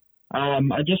 I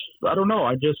don't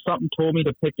know. Something told me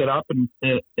to pick it up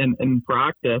in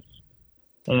practice,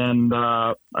 and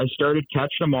I started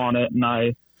catching them on it, and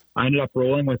I ended up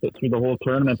rolling with it through the whole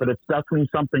tournament. But it's definitely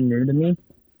something new to me.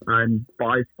 I'm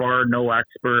by far no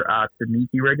expert at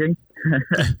Damiki rigging.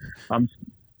 I'm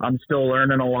still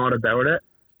learning a lot about it,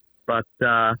 but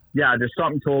just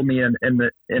something told me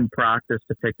in practice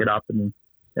to pick it up and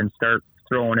start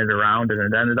throwing it around, and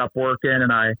it ended up working,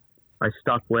 and I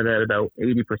stuck with it about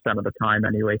 80% of the time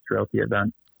anyway throughout the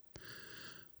event.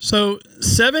 So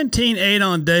 17-8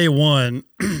 on day one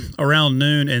around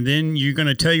noon, and then you're going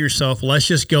to tell yourself, let's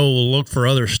just go look for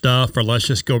other stuff, or let's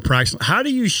just go practice. How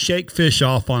do you shake fish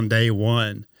off on day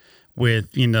one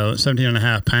with, 17 and a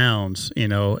half pounds,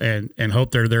 and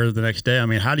hope they're there the next day? I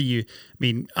mean,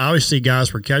 obviously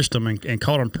guys were catching them and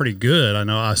caught them pretty good. I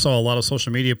know I saw a lot of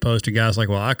social media posts of guys like,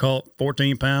 well, I caught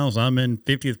 14 pounds. I'm in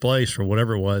 50th place or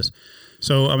whatever it was.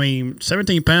 So,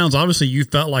 17 pounds, obviously you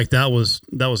felt like that was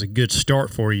a good start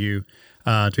for you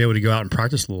to be able to go out and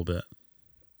practice a little bit.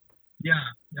 Yeah,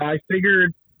 I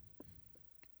figured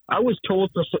I was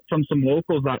told from some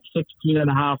locals that 16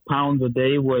 and a half pounds a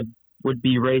day would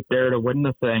be right there to win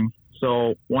the thing.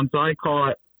 So once I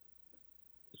caught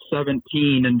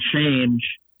 17 and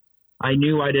change, I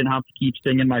knew I didn't have to keep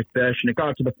stinging my fish. And it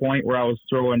got to the point where I was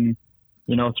throwing,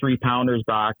 3-pounders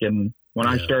back. And when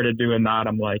I started doing that,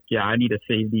 I'm like, yeah, I need to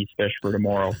save these fish for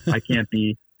tomorrow. I can't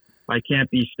be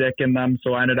sticking them.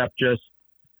 So I ended up just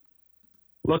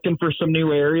looking for some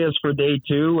new areas for day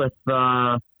two with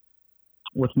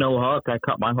no hook. I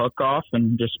cut my hook off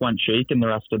and just went shaking the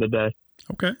rest of the day.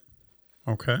 Okay.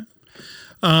 So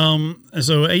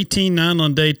 18-9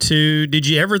 on day two. Did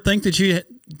you ever think that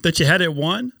you had it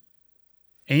won?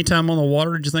 Anytime on the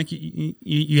water, did you think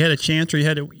you had a chance, or you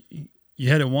had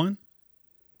it won?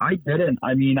 I didn't.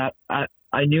 I mean,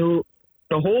 I knew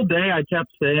the whole day. I kept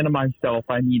saying to myself,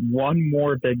 I need one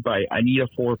more big bite. I need a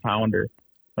 4-pounder.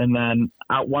 And then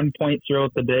at one point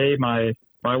throughout the day, my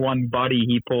one buddy,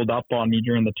 he pulled up on me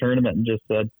during the tournament and just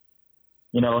said,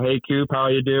 hey, Coop, how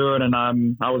you doing? And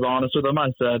I was honest with him.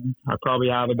 I said, I probably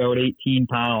have about 18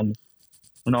 pounds.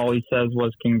 And all he says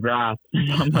was, congrats.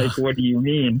 I'm like, what do you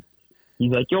mean?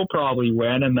 He's like, you'll probably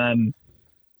win. And then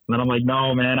I'm like,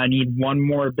 no, man, I need one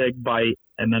more big bite.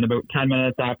 And then about 10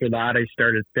 minutes after that, I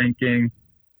started thinking,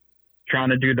 trying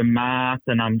to do the math.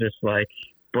 And I'm just like,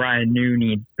 Brian New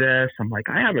needs this. I'm like,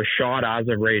 I have a shot as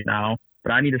of right now,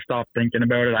 but I need to stop thinking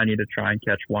about it. I need to try and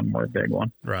catch one more big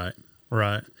one. Right.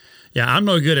 Yeah, I'm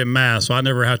no good at math, so I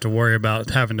never have to worry about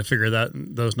having to figure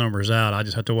those numbers out. I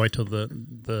just have to wait till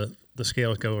the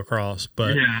scales go across.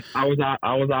 But yeah, I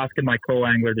was asking my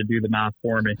co-angler to do the math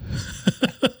for me.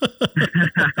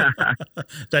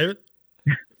 David?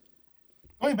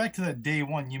 Going back to that day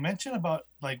one, you mentioned about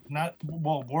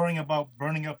worrying about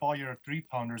burning up all your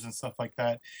 3-pounders and stuff like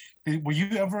that. Were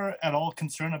you ever at all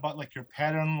concerned about your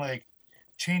pattern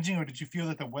changing, or did you feel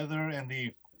that the weather and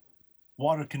the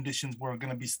water conditions were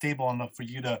going to be stable enough for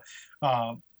you to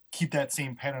keep that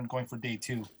same pattern going for day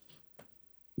two?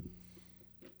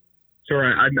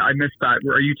 Sorry, I missed that.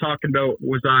 Are you talking about,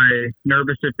 was I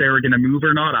nervous if they were going to move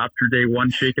or not after day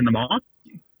one, shaking them off?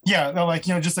 Yeah, no,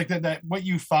 just like that what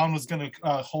you found was going to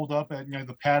hold up at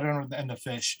the pattern and the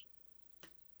fish.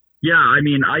 Yeah, I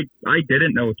mean, I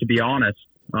didn't know, to be honest.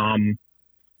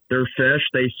 They're fish,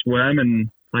 they swim, and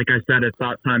like I said, it's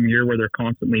that time of year where they're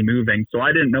constantly moving. So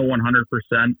I didn't know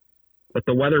 100%, but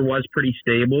the weather was pretty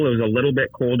stable. It was a little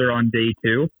bit colder on day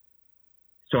two.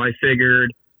 So I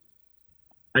figured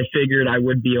I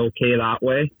would be okay that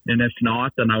way. And if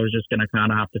not, then I was just going to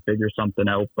kind of have to figure something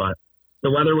out. But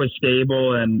the weather was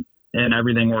stable and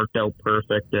everything worked out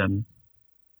perfect. And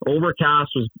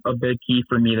overcast was a big key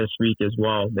for me this week as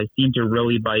well. They seemed to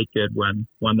really bite good when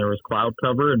there was cloud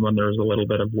cover and when there was a little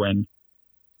bit of wind.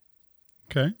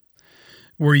 Okay.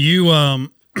 Were you, I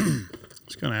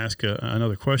was going to ask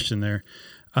another question there.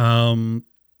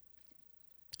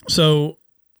 So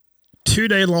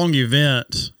 2-day long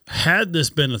event, had this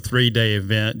been a 3-day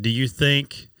event, do you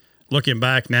think, looking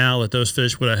back now, that those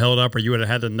fish would have held up, or you would have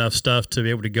had enough stuff to be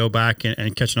able to go back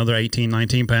and catch another 18,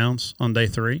 19 pounds on day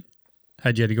 3?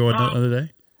 Had you had to go another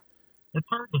day? It's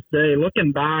hard to say.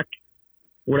 Looking back,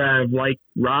 would I have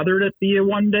rathered it be a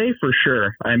 1 day? For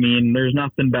sure. I mean, there's no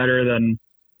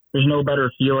better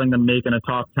feeling than making a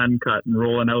top 10 cut and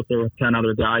rolling out there with 10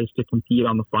 other guys to compete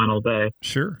on the final day.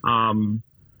 Sure.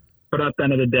 But at the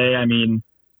end of the day, I mean,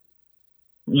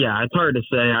 yeah, it's hard to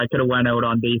say. I could have went out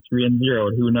on day 3 and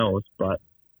 0. Who knows? But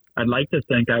I'd like to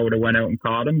think I would have went out and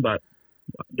caught him, but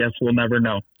I guess we'll never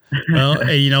know. Well,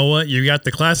 hey, you know what? You got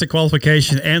the classic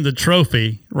qualification and the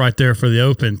trophy right there for the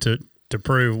Open to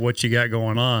prove what you got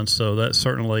going on. So that's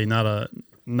certainly not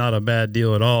a bad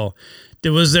deal at all.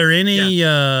 Was there any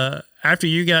after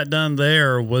you got done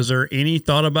there? Was there any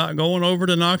thought about going over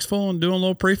to Knoxville and doing a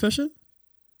little pre-fishing?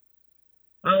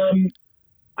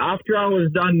 After I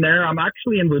was done there, I'm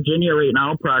actually in Virginia right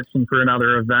now practicing for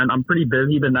another event. I'm pretty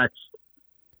busy the next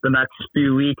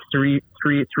few weeks, three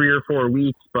or 4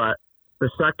 weeks, but the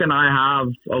second I have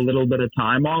a little bit of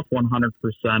time off,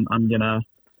 100%,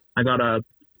 I gotta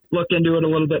look into it a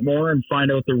little bit more and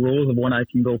find out the rules of when I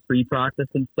can go pre-practice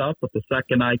and stuff. But the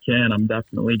second I can, I'm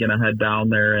definitely gonna head down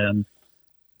there and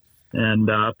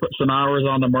put some hours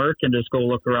on the Merc and just go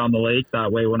look around the lake.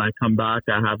 That way, when I come back,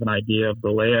 I have an idea of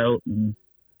the layout and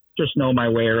just know my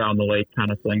way around the lake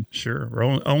kind of thing. Sure.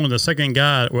 Only the second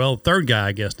guy, third guy,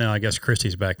 I guess now. I guess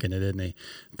Christie's back in it, isn't he?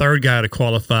 Third guy to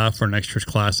qualify for an Extras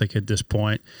Classic at this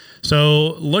point.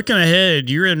 So looking ahead,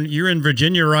 you're in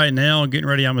Virginia right now, getting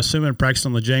ready, I'm assuming,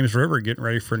 practicing on the James River, getting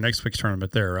ready for next week's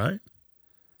tournament there, right?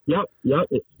 Yep.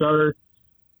 It starts.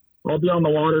 I'll be on the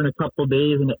water in a couple of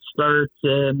days, and it starts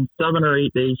in 7 or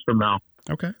 8 days from now.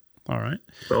 Okay. All right.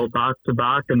 So back to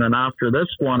back, and then after this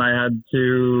one, I had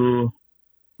to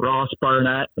Ross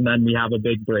Barnett, and then we have a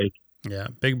big break. Yeah,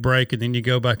 big break, and then you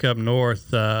go back up north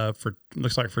for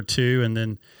 2, and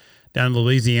then down to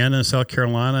Louisiana, South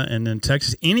Carolina, and then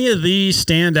Texas. Any of these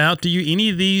stand out to you? Any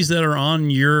of these that are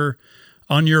on your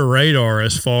radar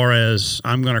as far as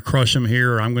I'm going to crush them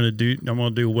here, or I'm going to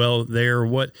do well there?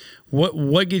 What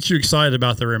gets you excited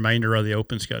about the remainder of the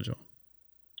Open schedule?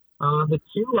 The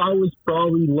two I was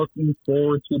probably looking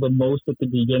forward to the most at the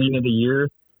beginning of the year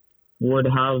would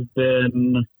have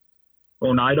been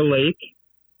Oneida Lake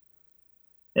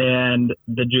and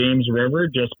the James River,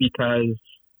 just because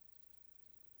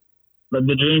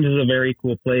the James is a very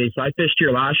cool place. I fished here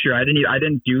last year. I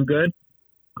didn't do good.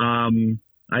 I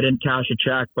didn't cash a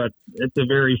check, but it's a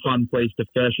very fun place to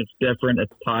fish. It's different.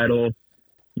 It's tidal.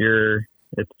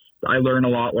 I learn a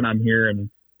lot when I'm here,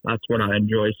 and that's what I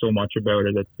enjoy so much about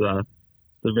it. It's a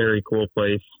very cool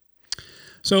place.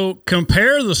 So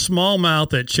compare the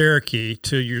smallmouth at Cherokee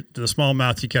to the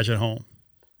smallmouth you catch at home.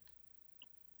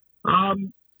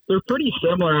 They're pretty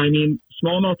similar. I mean,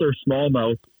 smallmouth are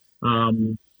smallmouth.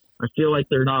 I feel like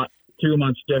they're not too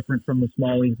much different from the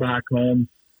smallies back home.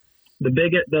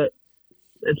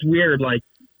 It's weird. Like,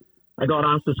 I got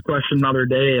asked this question the other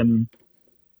day, and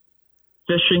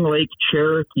fishing Lake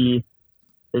Cherokee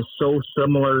is so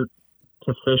similar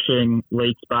to fishing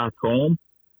lakes back home,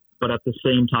 but at the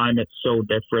same time, it's so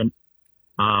different.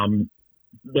 The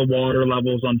water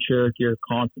levels on Cherokee are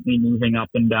constantly moving up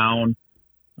and down,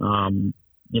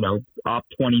 up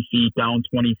 20 feet, down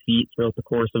 20 feet throughout the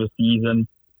course of a season.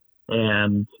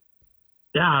 And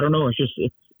yeah, I don't know.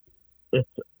 It's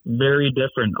very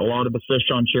different. A lot of the fish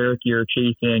on Cherokee are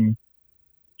chasing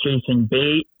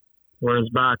bait, whereas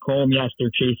back home, yes,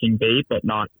 they're chasing bait, but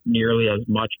not nearly as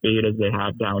much bait as they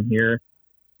have down here.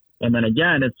 And then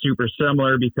again, it's super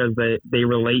similar because they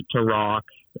relate to rock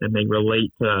and they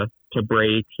relate to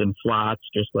breaks and flats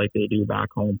just like they do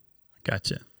back home.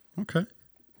 Gotcha. Okay.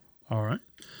 All right.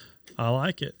 I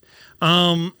like it.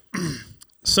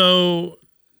 So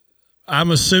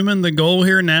I'm assuming the goal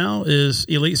here now is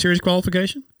Elite Series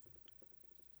qualification?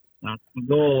 That's the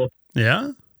goal.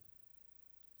 Yeah?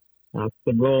 That's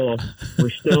the goal. We're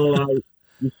still, I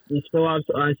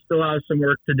still have some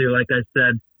work to do. Like I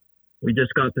said, we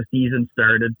just got the season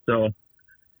started, so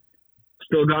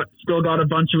still got a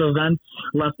bunch of events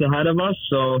left ahead of us.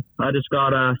 So I just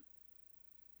gotta,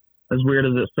 as weird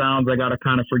as it sounds, I gotta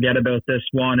kind of forget about this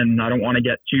one, and I don't want to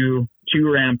get too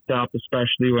ramped up,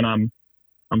 especially when I'm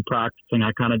practicing.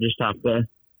 I kind of just have to,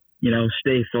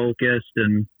 stay focused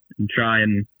and try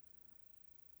and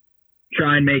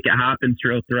make it happen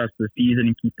throughout the rest of the season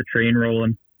and keep the train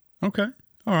rolling. Okay.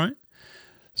 All right.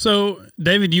 So,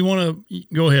 David, do you want to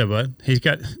go ahead, bud? He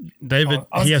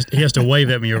has to wave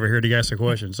at me over here to ask a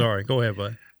question. Sorry. Go ahead,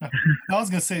 bud. I was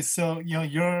going to say, so, you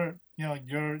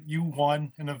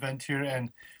won an event here,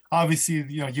 and obviously,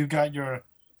 you got your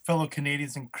fellow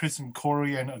Canadians and Chris and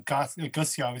Corey and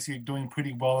Augusty obviously doing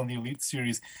pretty well in the Elite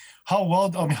Series. How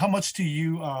much do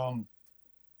you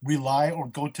rely or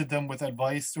go to them with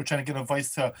advice or trying to get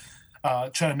advice to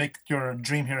try to make your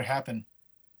dream here happen?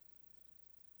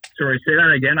 Sorry, say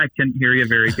that again. I couldn't hear you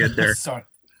very good there. Sorry.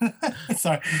 I'm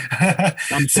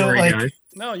sorry, guys.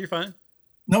 No, you're fine.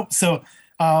 Nope. So,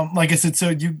 like I said, so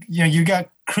you got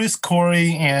Chris,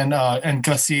 Corey, and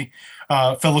Gussie,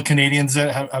 fellow Canadians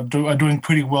that are doing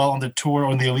pretty well on the tour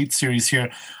on the Elite Series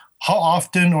here. How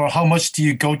often or how much do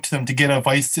you go to them to get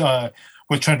advice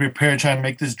with trying to prepare, trying to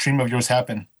make this dream of yours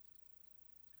happen?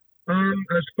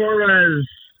 As far as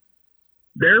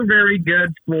they're very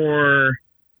good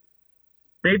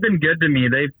they've been good to me.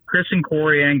 Chris and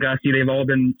Corey and Gussie, they've all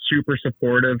been super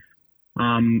supportive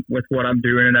with what I'm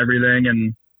doing and everything,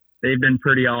 and they've been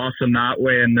pretty awesome that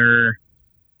way. And they're,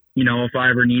 if I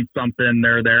ever need something,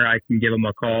 they're there. I can give them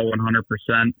a call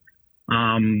 100%.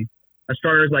 As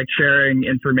far as like sharing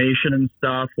information and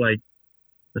stuff, like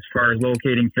as far as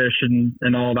locating fish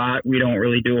and all that, we don't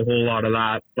really do a whole lot of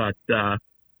that. But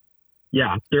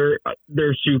yeah,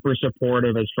 they're super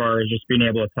supportive as far as just being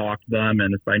able to talk to them.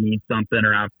 And if I need something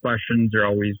or have questions, they're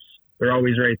always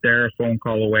right there, a phone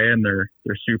call away, and they're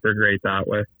super great that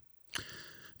way.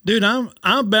 Dude,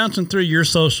 I'm bouncing through your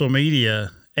social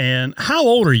media, and how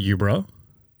old are you, bro?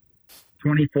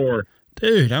 24.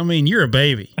 Dude, I mean, you're a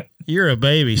baby. You're a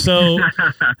baby. So,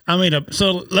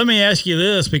 so let me ask you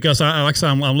this, because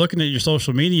I'm looking at your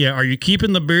social media. Are you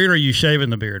keeping the beard or are you shaving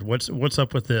the beard? What's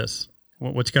up with this?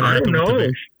 What's going to happen with the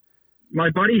beard? My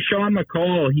buddy Sean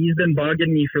McCall, he's been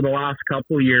bugging me for the last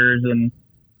couple of years, and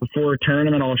before a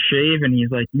tournament, I'll shave, and he's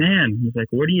like,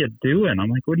 what are you doing? I'm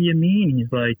like, what do you mean?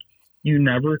 He's like, you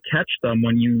never catch them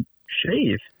when you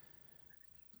shave.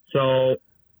 So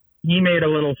he made a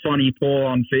little funny poll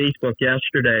on Facebook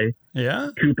yesterday. Yeah.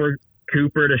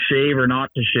 Cooper to shave or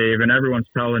not to shave, and everyone's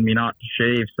telling me not to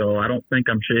shave, so I don't think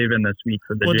I'm shaving this week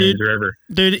for the James River.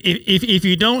 Dude, if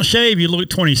you don't shave, you look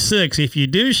 26. If you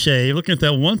do shave, looking at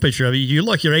that one picture of you, you look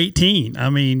like you're 18. I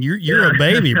mean, you're a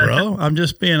baby, bro. I'm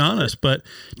just being honest. But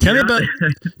tell me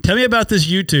about this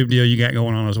YouTube deal you got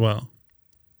going on as well.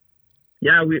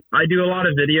 Yeah, I do a lot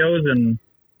of videos, and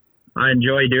I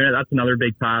enjoy doing it. That's another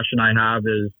big passion I have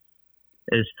is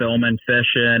filming,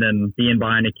 fishing, and being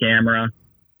behind a camera.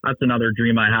 That's another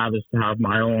dream I have, is to have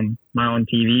my own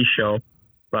TV show.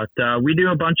 But we do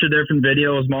a bunch of different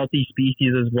videos,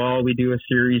 multi-species as well. We do a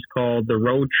series called The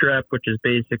Road Trip, which is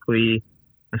basically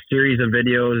a series of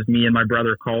videos me and my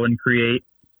brother Colin create.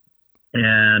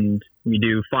 And we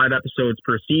do 5 episodes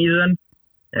per season.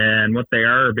 And what they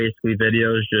are basically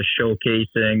videos just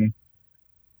showcasing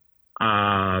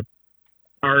our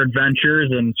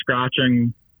adventures and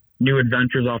scratching new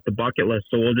adventures off the bucket list.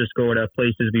 So we'll just go to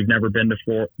places we've never been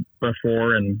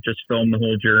before and just film the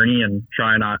whole journey and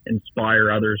try and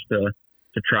inspire others to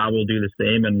travel, do the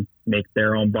same, and make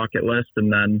their own bucket list.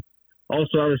 And then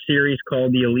also have a series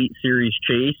called the Elite Series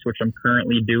Chase, which I'm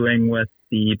currently doing with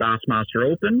the Bassmaster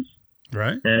Opens.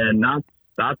 Right. And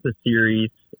that's a series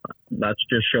that's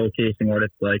just showcasing what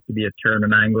it's like to be a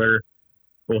tournament angler,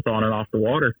 both on and off the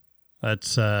water.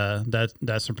 That's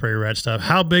some pretty rad stuff.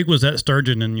 How big was that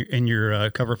sturgeon in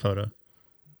your cover photo?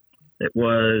 It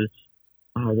was,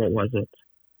 what was it?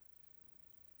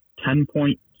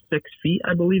 10.6 feet,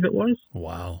 I believe it was.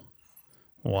 Wow.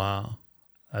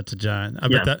 That's a giant. I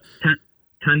bet that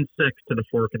 10.6 to the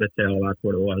fork of the tail. That's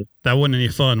what it was. That wasn't any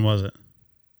fun, was it?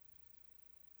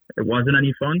 It wasn't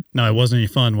any fun? No, it wasn't any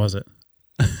fun, was it?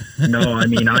 No, I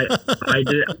mean, I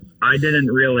didn't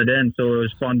reel it in, so it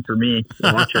was fun for me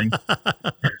watching.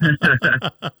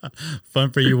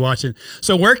 Fun for you watching.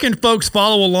 So where can folks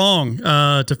follow along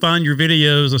to find your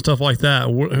videos and stuff like that?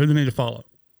 Who do they need to follow?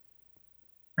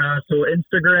 So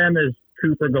Instagram is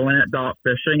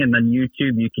CooperGallant.fishing, and then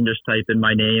YouTube, you can just type in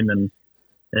my name,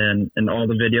 and all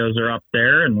the videos are up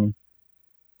there, and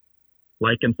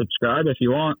like and subscribe if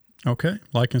you want. Okay,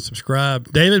 like and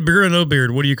subscribe. David, beard or no beard?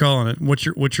 What are you calling it? What's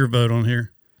your vote on here?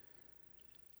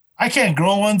 I can't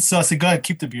grow one, so I said go ahead,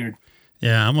 keep the beard.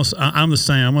 Yeah, I'm the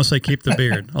same. I'm gonna say keep the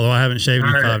beard. Although I haven't shaved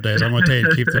in 5 days, I'm gonna tell you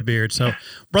to keep the beard. So,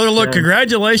 brother, look,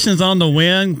 congratulations on the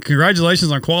win.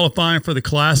 Congratulations on qualifying for the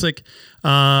Classic.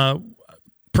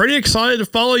 Pretty excited to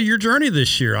follow your journey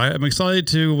this year. I'm excited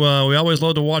to. We always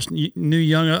love to watch new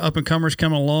young up and comers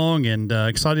coming along, and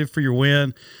excited for your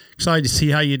win. Excited to see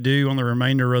how you do on the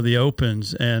remainder of the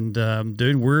Opens. And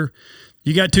dude,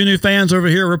 you got 2 new fans over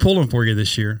here. We're pulling for you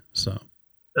this year. So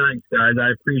thanks, guys. I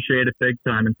appreciate it big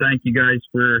time, and thank you guys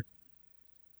for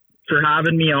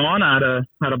having me on. I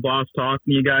had a blast talking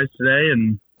to you guys today,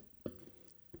 and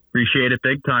appreciate it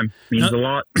big time. Means a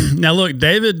lot. Now, look,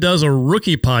 David does a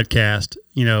rookie podcast,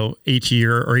 each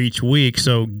year or each week.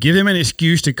 So give him an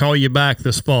excuse to call you back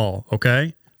this fall,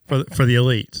 okay? For the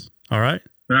elites. All right.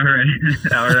 All right.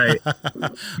 All right.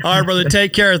 All right, brother.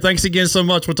 Take care. Thanks again so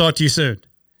much. We'll talk to you soon.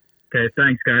 Okay.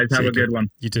 Thanks, guys. Have a good one.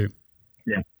 You too.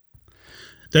 Yeah.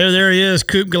 There he is,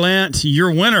 Coop Gallant,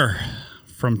 your winner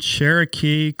from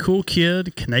Cherokee. Cool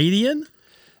kid, Canadian.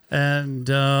 And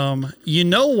you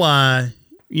know why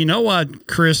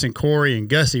Chris and Corey and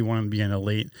Gussie want him to be an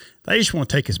elite? They just want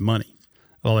to take his money.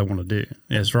 All they want to do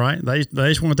is, right? They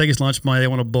just want to take his lunch money. They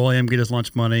want to bully him, get his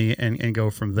lunch money, and go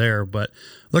from there. But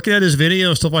looking at his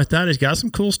video, stuff like that, he's got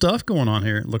some cool stuff going on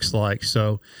here, it looks like.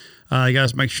 So you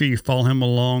guys make sure you follow him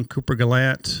along, Cooper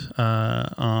Gallant,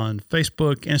 on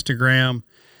Facebook, Instagram.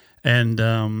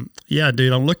 And, yeah,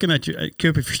 dude, I'm looking at you.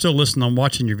 Cooper, if you're still listening, I'm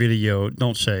watching your video.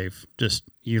 Don't shave. Just,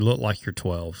 you look like you're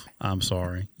 12. I'm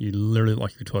sorry. You literally look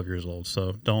like you're 12 years old.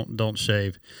 So don't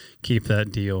shave. Keep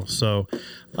that deal. So,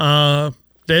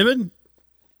 David,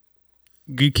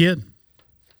 good kid.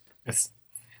 Yes.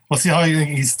 We'll see how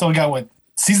he's still got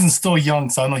season's still young,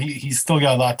 so I know he's still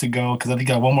got a lot to go because I think he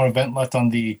got one more event left on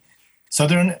the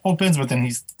Southern Opens, but then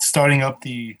he's starting up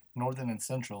the Northern and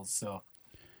Centrals. So,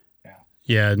 yeah.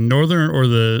 Yeah, Northern or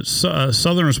the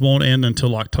Southerners won't end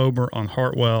until October on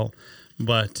Hartwell.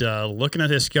 But looking at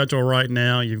his schedule right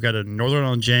now, you've got a Northern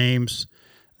on James,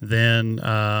 then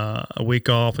a week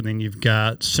off, and then you've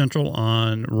got Central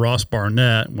on Ross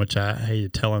Barnett, which I hate to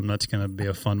tell him that's going to be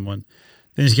a fun one.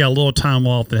 Then he's got a little time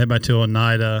off, then head back to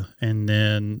Oneida, and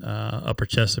then Upper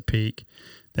Chesapeake.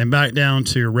 Then back down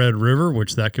to Red River,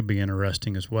 which that could be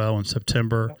interesting as well in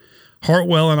September.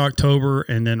 Hartwell in October,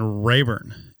 and then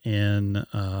Rayburn in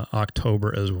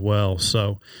October as well.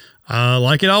 So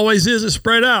like it always is, it's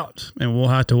spread out, and we'll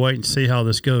have to wait and see how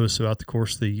this goes throughout the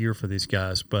course of the year for these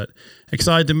guys. But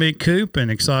excited to meet Coop and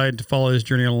excited to follow his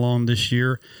journey along this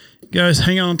year. You guys,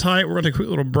 hang on tight. We're going to take a quick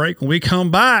little break. When we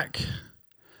come back,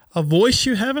 a voice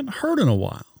you haven't heard in a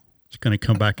while is going to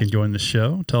come back and join the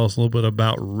show, tell us a little bit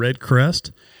about Red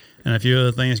Crest and a few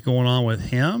other things going on with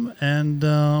him, and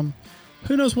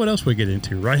who knows what else we get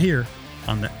into right here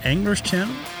on the Anglers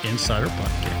Channel Insider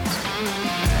Podcast.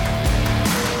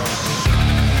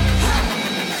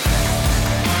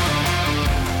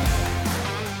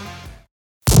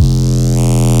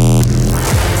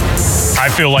 I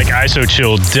feel like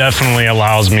ISOChill definitely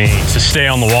allows me to stay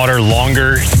on the water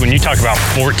longer. When you talk about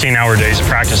 14-hour days of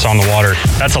practice on the water,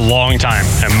 that's a long time.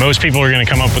 And most people are going to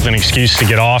come up with an excuse to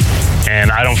get off,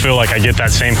 and I don't feel like I get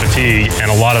that same fatigue, and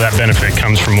a lot of that benefit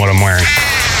comes from what I'm wearing.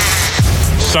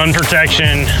 Sun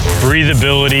protection,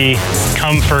 breathability,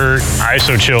 comfort,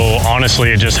 ISOChill,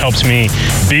 honestly, it just helps me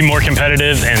be more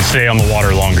competitive and stay on the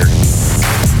water longer.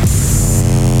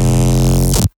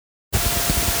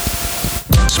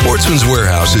 Sportsman's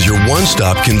Warehouse is your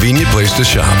one-stop convenient place to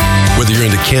shop. Whether you're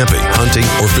into camping, hunting,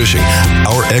 or fishing,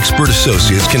 our expert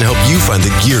associates can help you find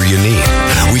the gear you need.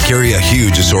 We carry a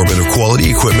huge assortment of quality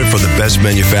equipment from the best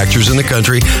manufacturers in the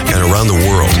country and around the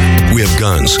world. We have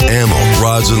guns, ammo,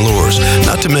 rods, and lures,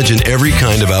 not to mention every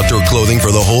kind of outdoor clothing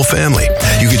for the whole family.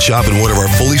 You can shop in one of our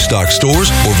fully stocked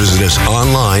stores or visit us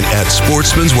online at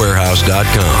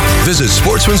sportsmanswarehouse.com. Visit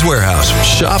Sportsman's Warehouse.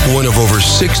 Shop one of over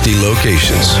 60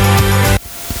 locations.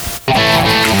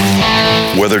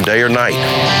 Whether day or night,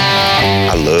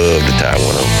 I love to tie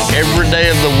one on. Every day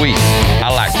of the week,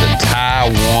 I like to tie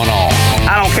one on.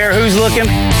 I don't care who's looking,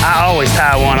 I always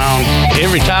tie one on.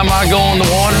 Every time I go on the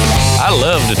water, I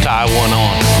love to tie one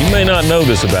on. You may not know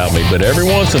this about me, but every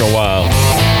once in a while,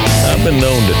 I've been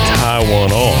known to tie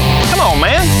one on. Come on,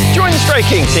 man. Join the Stray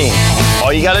King team.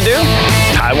 All you gotta do,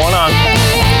 tie one on.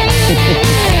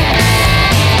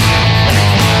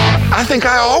 I think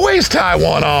I always tie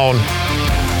one on.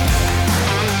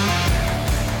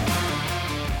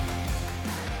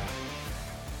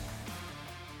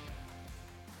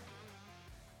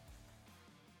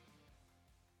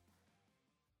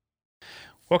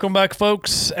 Welcome back,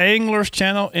 folks. Anglers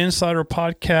Channel Insider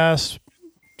Podcast.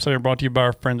 So, brought to you by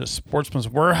our friends at Sportsman's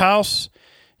Warehouse,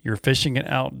 your fishing and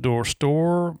outdoor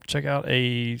store. Check out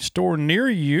a store near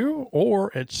you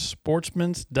or at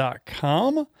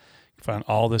sportsmans.com. You can find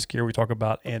all this gear we talk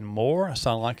about and more. I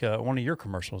sound like one of your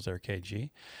commercials there, KG.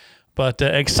 But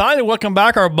excited. Welcome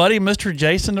back, our buddy, Mr.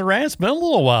 Jason Durant. It's been a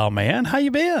little while, man. How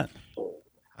you been?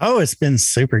 Oh, it's been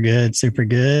super good, super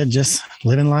good. Just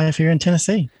living life here in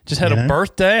Tennessee. Just had a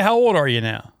birthday. How old are you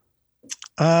now?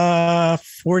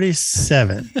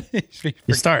 47.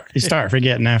 You start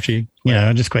forgetting after you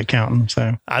just quit counting.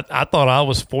 So I thought I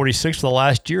was 46 for the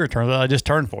last year. It turns out I just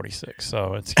turned 46.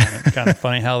 So it's kind of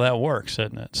funny how that works,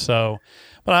 isn't it? So,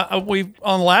 but we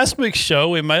on last week's show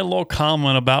we made a little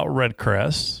comment about Red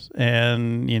Crest,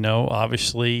 and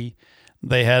obviously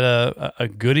they had a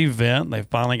good event. They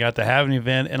finally got to have an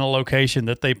event in a location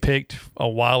that they picked a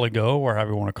while ago, or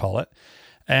however you want to call it.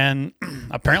 And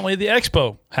apparently the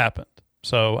expo happened.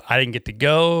 So I didn't get to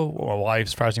go. My wife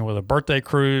surprised me with a birthday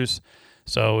cruise.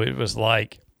 So it was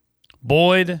like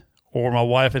Boyd or my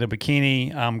wife in a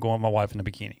bikini. I'm going with my wife in a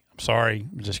bikini. I'm Sorry,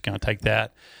 I'm just going to take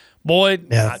that.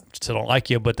 Boyd, I still don't like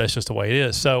you, but that's just the way it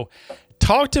is. So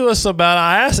talk to us about,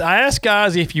 I asked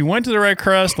guys, if you went to the Red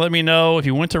Crest, let me know. If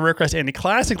you went to Red Crest and the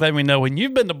Classic, let me know. When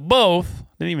you've been to both,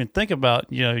 didn't even think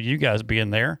about, you guys being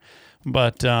there.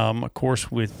 But, of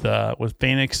course, with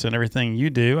Phoenix and everything you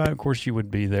do, of course, you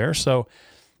would be there. So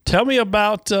tell me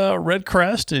about Red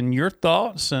Crest and your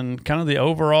thoughts and kind of the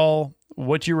overall,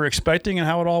 what you were expecting and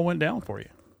how it all went down for you.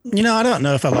 I don't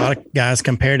know if a lot of guys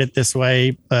compared it this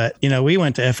way, but, we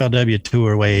went to FLW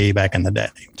Tour way back in the day,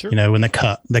 sure. When the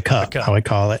cup, I would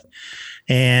call it.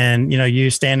 And, you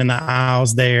stand in the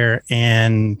aisles there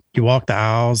and you walk the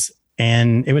aisles,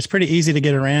 and it was pretty easy to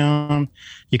get around.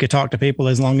 You could talk to people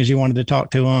as long as you wanted to talk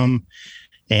to them.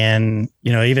 And,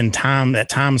 even at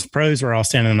times pros were all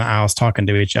standing in the aisles talking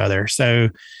to each other. So,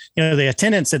 the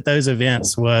attendance at those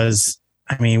events was,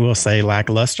 we'll say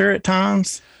lackluster at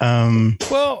times.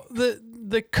 Well,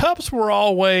 the cups were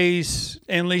always,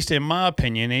 at least in my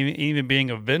opinion, even being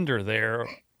a vendor there,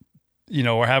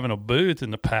 or having a booth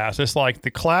in the past, it's like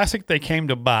the Classic they came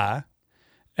to buy,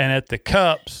 and at the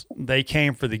cups they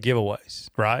came for the giveaways,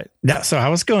 right? Yeah, so I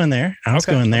was going there.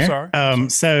 Sorry.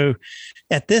 So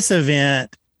at this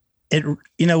event,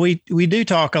 we do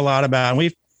talk a lot about,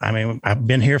 I've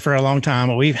been here for a long time,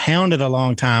 but we've hounded a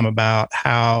long time about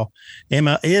how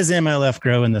is MLF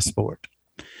growing the sport.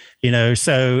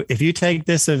 So if you take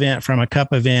this event from a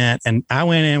cup event, and I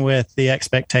went in with the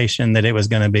expectation that it was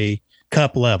going to be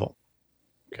cup level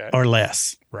or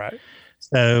less. Right.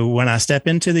 So when I step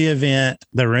into the event,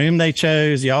 the room they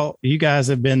chose, you guys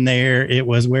have been there. It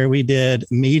was where we did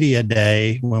media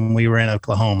day when we were in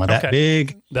Oklahoma,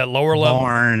 that lower level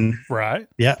barn. Right.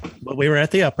 Yeah. But we were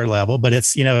at the upper level, but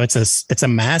it's, it's a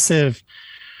massive,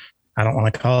 I don't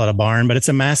want to call it a barn, but it's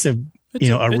a massive,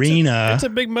 arena. It's a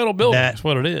big metal building. That's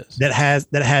what it is. That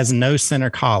has no center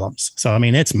columns. So,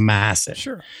 it's massive.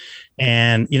 Sure.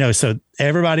 And, so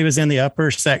everybody was in the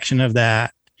upper section of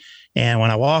that. And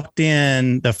when I walked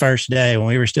in the first day, when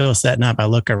we were still setting up, I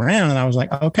look around and I was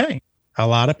like, okay, a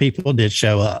lot of people did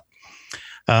show up.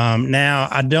 Now,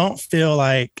 I don't feel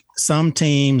like some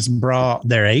teams brought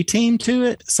their A team to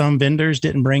it. Some vendors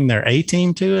didn't bring their A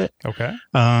team to it. Okay.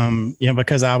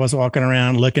 Because I was walking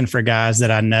around looking for guys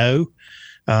that I know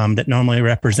that normally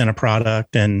represent a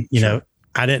product. And,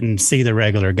 I didn't see the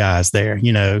regular guys there,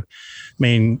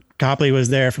 Copley was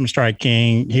there from Strike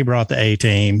King. He brought the A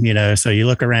team, so you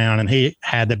look around and he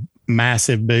had the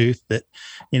massive booth that,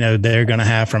 they're going to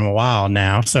have from a while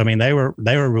now. So, they were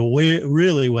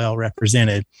really well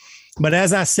represented. But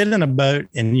as I sit in a boat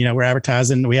and, we're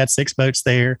advertising, we had 6 boats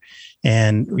there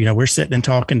and, we're sitting and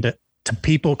talking to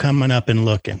people coming up and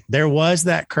looking. There was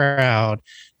that crowd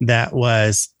that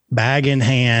was bag in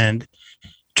hand,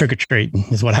 trick-or-treating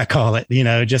is what I call it,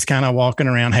 just kind of walking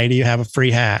around. Hey, do you have a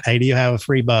free hat? Hey, do you have a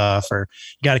free buff? Or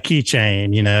you got a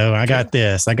keychain? I got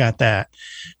this, I got that.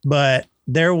 But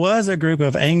there was a group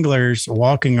of anglers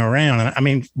walking around.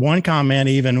 And one comment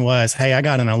even was, hey, I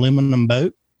got an aluminum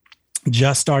boat,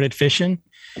 just started fishing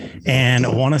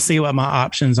and want to see what my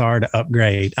options are to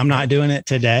upgrade. I'm not doing it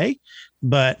today,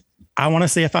 but I want to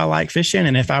see if I like fishing.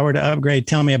 And if I were to upgrade,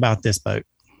 tell me about this boat.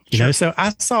 So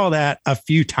I saw that a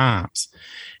few times.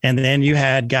 And then you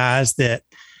had dads that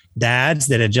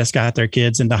had just got their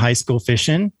kids into high school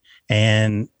fishing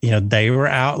and, they were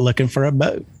out looking for a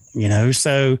boat,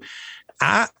 so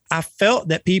I felt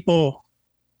that people,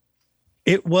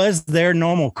 it was their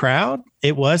normal crowd.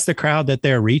 It was the crowd that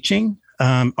they're reaching.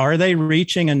 Are they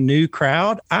reaching a new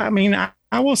crowd? I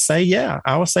will say, yeah,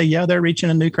 they're reaching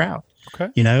a new crowd.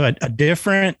 Okay. A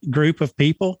different group of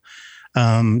people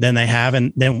than they have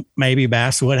and than maybe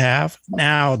Bass would have.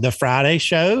 Now, the Friday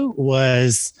show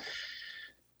was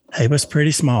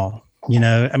pretty small,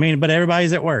 but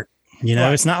everybody's at work,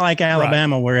 right. It's not like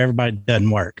Alabama where everybody doesn't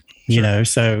work,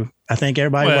 so I think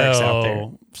everybody works out there.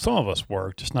 Some of us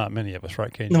work, just not many of us,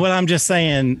 right, Katie? Well, I'm just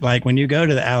saying, like when you go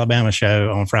to the Alabama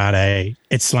show on Friday,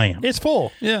 it's slammed. It's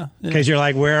full. Yeah. Because you're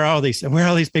like, where all these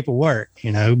people work,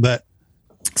 but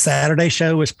Saturday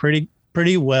show was pretty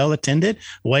well attended,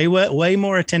 way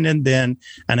more attended than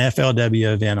an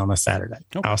FLW event on a Saturday.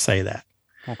 Okay. I'll say that.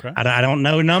 Okay. I don't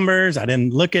know numbers. I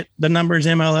didn't look at the numbers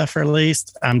MLF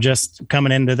released. I'm just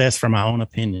coming into this from my own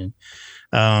opinion.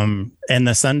 And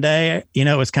the Sunday,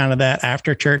 it was kind of that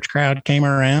after church crowd came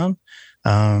around.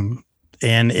 And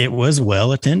it was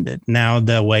well attended. Now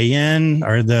the weigh-in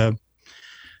or the,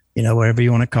 whatever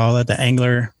you want to call it, the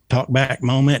angler talk back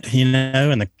moment,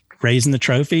 and the raising the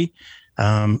trophy.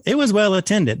 It was well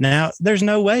attended. Now, there's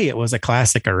no way it was a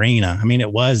classic arena.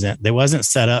 It wasn't. It wasn't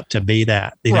set up to be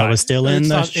that. It was still in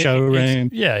the showroom.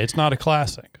 It's not a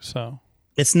classic. So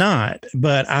It's not,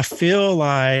 but I feel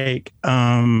like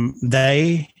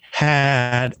they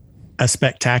had a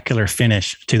spectacular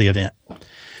finish to the event.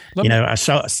 I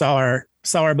saw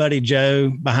our buddy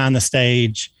Joe behind the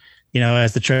stage,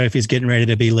 as the trophy's getting ready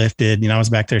to be lifted. I was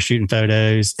back there shooting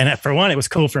photos. And for one, it was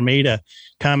cool for me to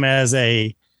come as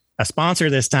a sponsor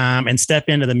this time and step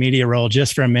into the media role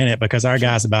just for a minute because our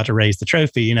guy's about to raise the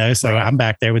trophy, So I'm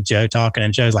back there with Joe talking,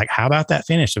 and Joe's like, how about that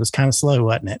finish? It was kind of slow,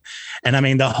 wasn't it? And I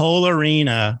mean, the whole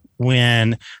arena,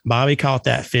 when Bobby caught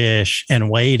that fish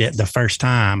and weighed it the first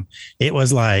time, it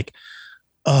was like,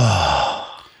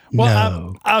 oh, well,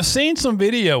 no. I've seen some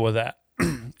video with that.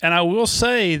 And I will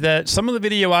say that some of the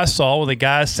video I saw with the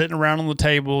guys sitting around on the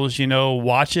tables,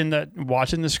 watching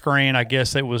the screen, I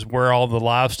guess it was where all the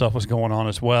live stuff was going on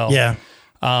as well. Yeah.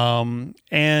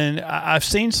 And I've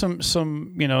seen some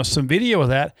video of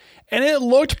that, and it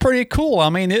looked pretty cool. I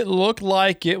mean, it looked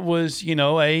like it was,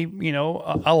 a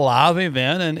live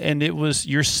event, and it was,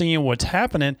 you're seeing what's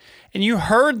happening, and you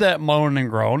heard that moaning and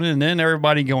groaning, and then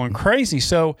everybody going crazy.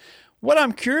 So what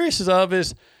I'm curious of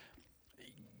is,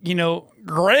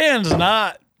 Grand's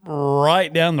not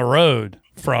right down the road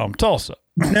from Tulsa.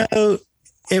 No,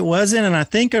 it wasn't. And I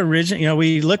think originally,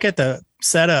 we look at the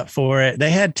setup for it. They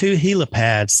had 2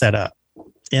 helipads set up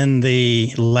in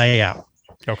the layout.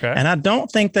 Okay. And I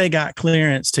don't think they got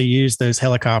clearance to use those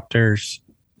helicopters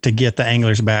to get the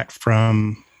anglers back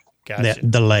from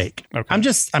the lake. Okay.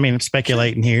 I'm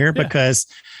speculating here because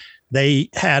they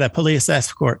had a police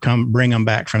escort come bring them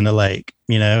back from the lake,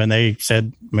 and they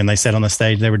said on the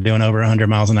stage they were doing over 100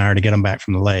 miles an hour to get them back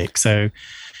from the lake. So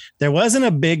there wasn't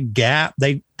a big gap.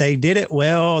 They did it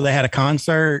well. They had a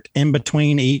concert in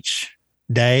between each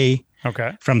day.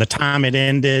 Okay. From the time it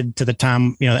ended to the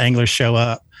time, the anglers show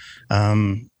up. So,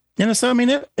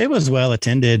 it was well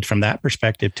attended from that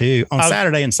perspective too. On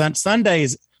Saturday and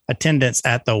Sunday's attendance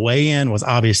at the weigh-in was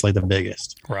obviously the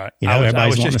biggest. Right.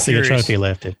 Everybody's wanting to see the trophy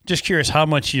lifted. Just curious how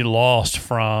much you lost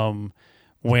from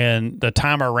when the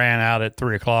timer ran out at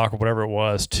 3:00 or whatever it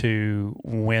was to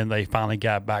when they finally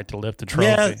got back to lift the trophy.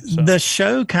 Yeah, the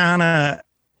show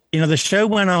the show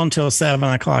went on till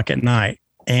 7:00 at night.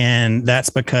 And that's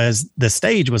because the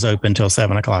stage was open till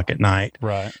 7:00 at night.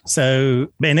 Right. So,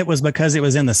 and it was because it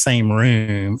was in the same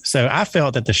room. So I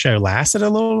felt that the show lasted a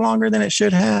little longer than it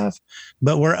should have,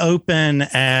 but we're open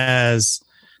as,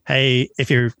 hey,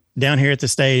 if you're down here at the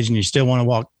stage and you still want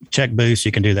to check booths,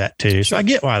 you can do that too. So I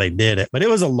get why they did it, but it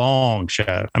was a long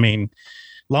show.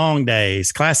 Long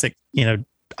days. Classic,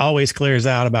 always clears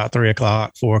out about 3:00,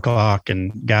 4:00,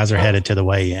 and guys are headed to the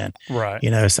weigh-in.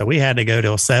 Right. So we had to go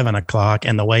till 7:00,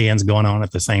 and the weigh-in's going on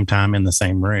at the same time in the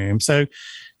same room. So,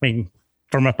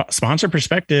 from a sponsor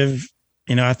perspective,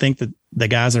 I think that the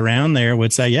guys around there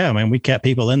would say, yeah, we kept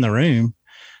people in the room,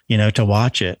 to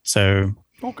watch it. So,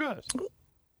 good.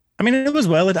 It was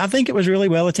I think it was really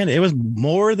well attended. It was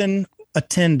more than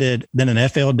attended than an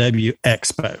FLW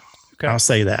Expo. Okay. I'll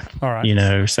say that. All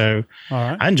right. So all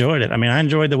right. I enjoyed it. I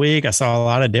enjoyed the week. I saw a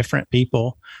lot of different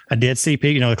people. I did see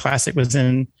people, the Classic was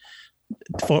in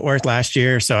Fort Worth last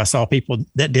year. So I saw people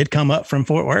that did come up from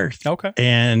Fort Worth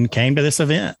and came to this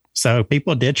event. So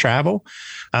people did travel.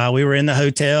 We were in the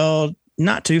hotel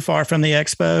not too far from the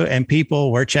expo, and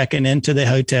people were checking into the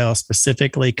hotel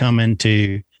specifically coming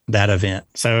to that event.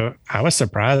 So I was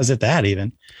surprised at that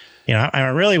even. I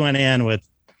really went in with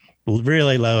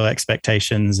really low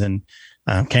expectations and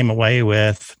came away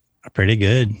with a pretty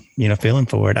good, feeling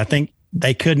for it. I think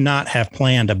they could not have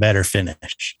planned a better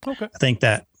finish. Okay. I think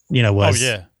that,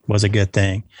 was a good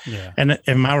thing. Yeah. And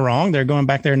am I wrong? They're going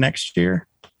back there next year.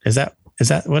 Is that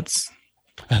what's?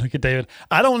 Look at David.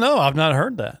 I don't know. I've not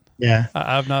heard that. Yeah.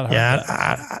 I've not heard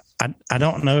that. I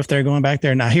don't know if they're going back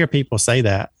there. And I hear people say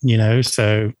that,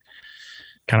 so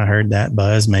kind of heard that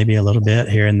buzz maybe a little bit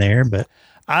here and there, but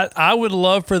I would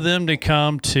love for them to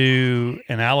come to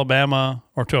an Alabama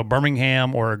or to a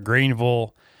Birmingham or a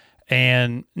Greenville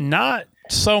and not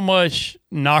so much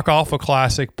knock off a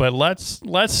Classic, but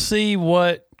let's see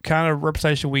what kind of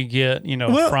representation we get,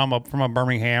 from a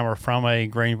Birmingham or from a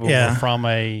Greenville or from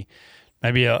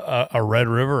maybe a Red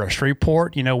River, a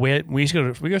Shreveport. We go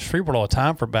to Shreveport all the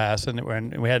time for bass, and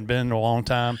we hadn't been in a long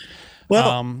time.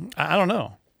 Well, I don't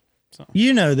know. So.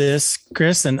 This,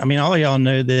 Chris, and all of y'all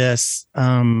know this.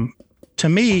 To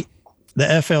me, the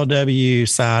FLW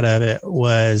side of it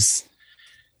was,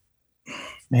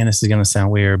 man, this is going to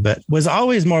sound weird, but was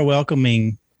always more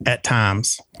welcoming at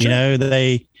times. Sure.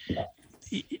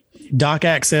 Dock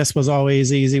access was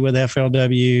always easy with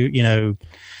FLW.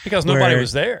 Because nobody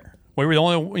was there. We were the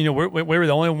only, we were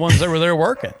the only ones that were there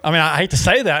working. I hate to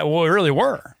say that, well, we really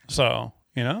were. So.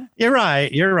 You're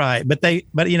right. But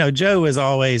Joe is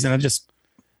always, and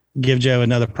give Joe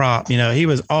another prop. He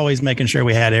was always making sure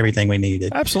we had everything we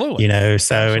needed. Absolutely.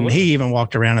 So, and he even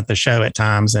walked around at the show at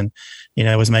times and,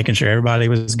 was making sure everybody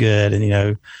was good.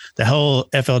 And, the whole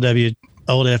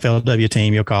old FLW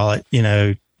team, you'll call it,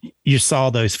 you saw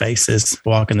those faces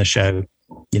walking the show,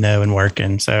 and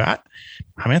working. So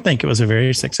I think it was a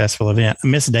very successful event. I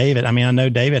miss David. I know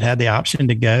David had the option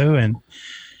to go and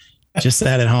just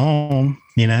sat at home,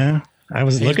 I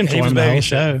was looking for him the whole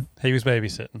show. He was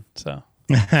babysitting. So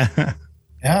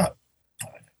yeah,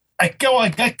 I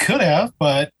could have,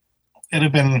 but it'd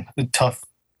have been tough.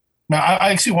 Now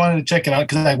I actually wanted to check it out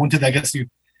because I went to the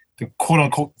quote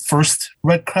unquote first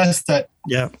Red Crest that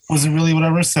wasn't really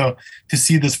whatever. So to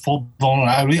see this full blown,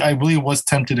 I really was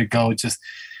tempted to go. Just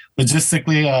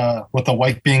logistically, with the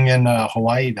wife being in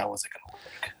Hawaii, that wasn't going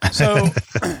to work. So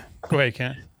go ahead,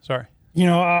 Ken. Sorry.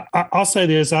 I'll say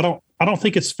this. I don't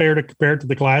think it's fair to compare it to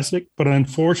the Classic, but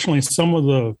unfortunately, some of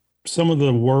the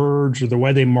words or the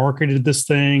way they marketed this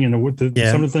thing and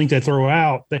some of the things they throw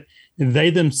out, they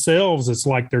themselves, it's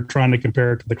like they're trying to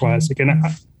compare it to the Classic, and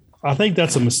I think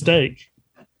that's a mistake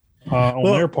on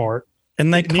their part.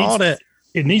 And they called it.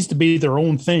 It needs to be their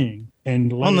own thing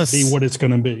and let it be what it's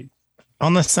going to be.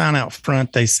 On the sign out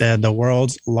front, they said the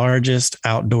world's largest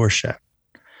outdoor show.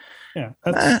 Yeah,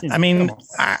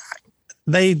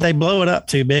 they blow it up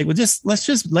too big. Let's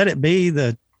just let it be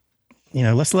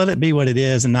let's let it be what it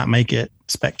is and not make it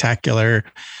spectacular,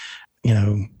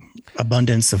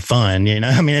 abundance of fun.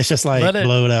 It's just like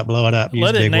blow it up, use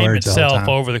let it big name words itself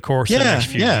over the course of the next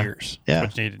few years. Yeah.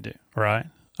 What you need to do, right?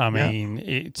 I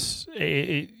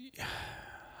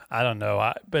don't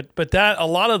know. But that a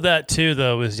lot of that too,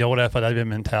 though, is the old FLW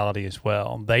mentality as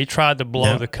well. They tried to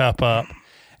blow the cup up,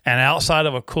 and outside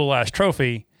of a cool ass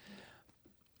trophy,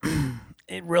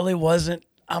 it really wasn't.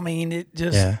 I don't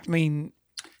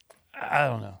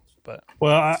know. But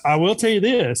I will tell you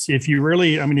this: if you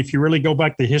really go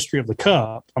back to the history of the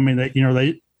cup,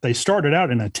 they started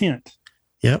out in a tent.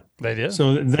 Yep, they did.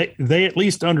 So they at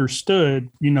least understood,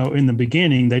 in the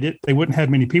beginning they wouldn't have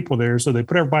many people there, so they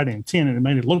put everybody in a tent and it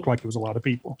made it look like it was a lot of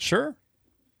people. Sure.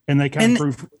 And they kind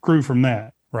of grew from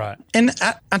that. Right. And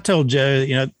I told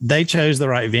Joe, they chose the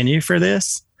right venue for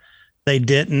this. They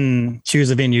didn't choose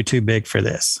a venue too big for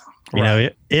this.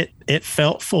 It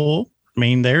felt full.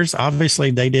 There's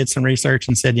obviously they did some research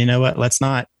and said, let's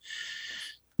not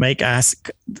make us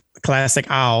classic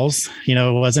aisles.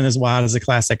 It wasn't as wide as a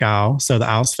classic aisle, so the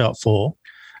aisles felt full.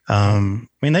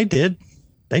 They did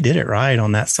it right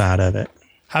on that side of it.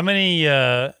 How many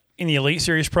in the Elite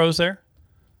Series pros there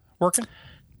working?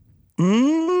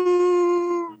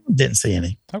 Didn't see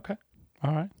any. Okay,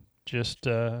 all right. Just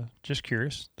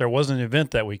curious. There was an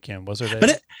event that weekend, was there?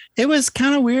 But it was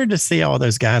kind of weird to see all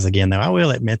those guys again, though. I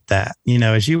will admit that.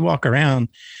 As you walk around,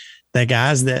 the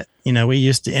guys that we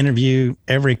used to interview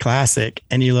every Classic,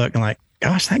 and you look and like,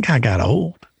 gosh, that guy got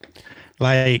old.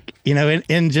 Like,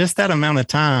 in just that amount of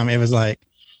time, it was like,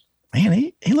 man,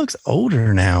 he looks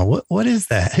older now. What is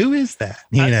that? Who is that?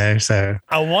 So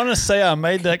I want to say I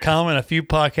made that comment a few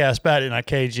podcasts back in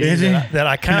KG that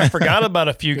I kind of forgot about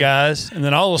a few guys, and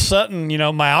then all of a sudden,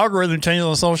 my algorithm changes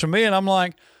on social media, and I'm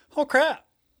like, oh crap,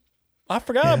 I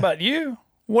forgot about you.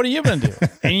 What have you been doing?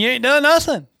 And you ain't done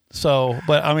nothing. So,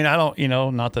 but I don't,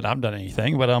 not that I've done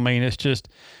anything, but it's just,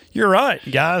 you're right.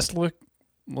 Guys look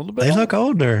a little bit. They look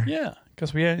older. Yeah,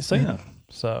 because we hadn't seen them.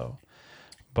 So.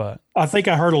 But I think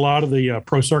I heard a lot of the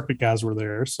pro circuit guys were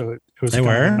there, so it was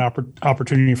an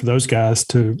opportunity for those guys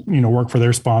to work for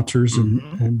their sponsors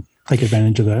and take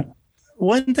advantage of that.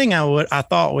 One thing I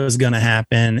thought was going to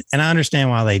happen, and I understand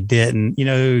why they didn't.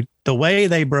 The way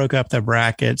they broke up the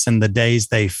brackets and the days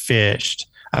they fished,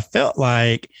 I felt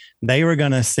like they were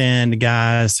going to send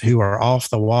guys who are off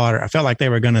the water. I felt like they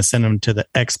were going to send them to the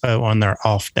expo on their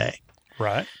off day.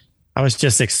 Right. I was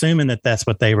just assuming that that's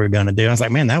what they were going to do. I was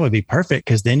like, man, that would be perfect,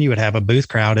 because then you would have a booth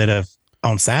crowded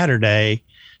on Saturday,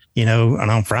 and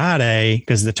on Friday,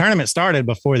 because the tournament started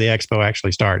before the expo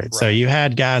actually started. Right. So you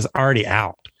had guys already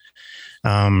out.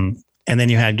 And then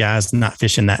you had guys not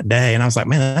fishing that day. And I was like,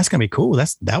 man, that's going to be cool.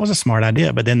 That was a smart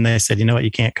idea. But then they said, you know what,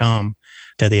 you can't come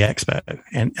to the expo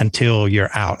until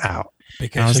you're out.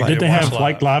 Because did they have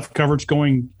live coverage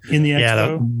going in the expo? Yeah,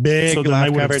 the big so live they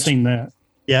would coverage. Have seen that.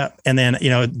 Yeah. And then,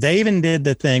 they even did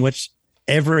the thing, which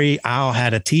every aisle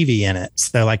had a TV in it.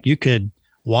 So like you could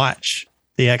watch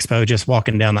the expo just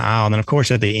walking down the aisle. And then of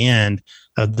course, at the end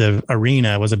of the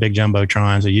arena was a big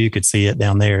Jumbotron. So you could see it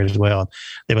down there as well.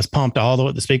 It was pumped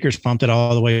the speakers pumped it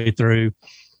all the way through,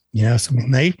 so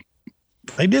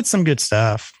they did some good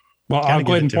stuff. Well, I'll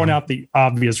go ahead and point out the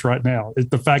obvious right now is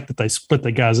the fact that they split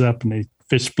the guys up and they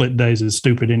fish split days is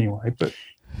stupid anyway, but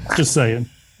just saying.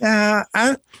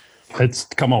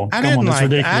 Come on. It's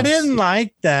ridiculous. I didn't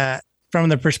like that from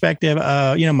the perspective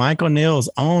of, Michael Nils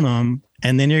on him,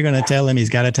 and then you're going to tell him he's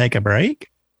got to take a break.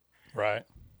 Right.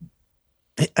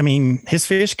 I mean, his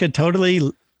fish could totally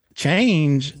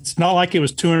change. It's not like it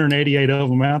was 288 of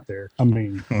them out there. I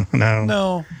mean,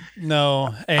 no.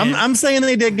 And I'm saying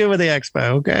they did good with the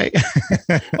expo. Okay.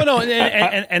 Well, no,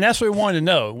 and that's what we wanted to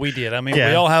know. We did. I mean, we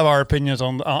all have our opinions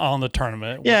on the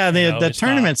tournament. Yeah, the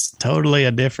tournament's totally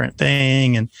a different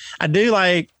thing, and I do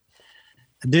like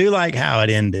how it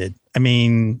ended. I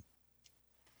mean,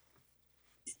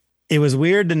 it was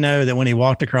weird to know that when he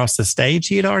walked across the stage,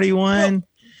 he had already won.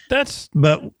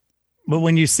 But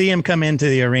when you see him come into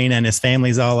the arena and his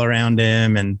family's all around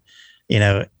him, and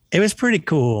it was pretty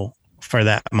cool for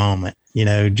that moment.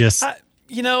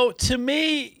 To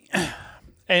me,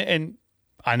 and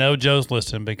I know Joe's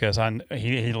listening because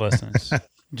he listens.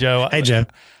 Joe, hey Joe,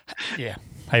 yeah,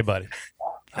 hey buddy,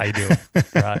 how you doing?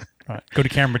 Right. Go to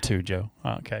camera 2, Joe.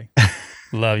 Okay,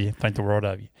 love you. Think the world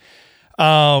of you.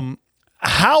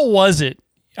 How was it?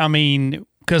 I mean,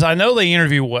 because I know they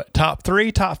interview top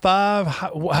 3, top 5.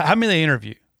 How many they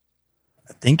interview?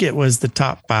 I think it was the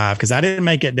top 5 because I didn't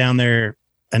make it down there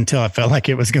until I felt like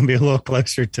it was going to be a little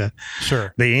closer to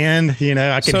the end.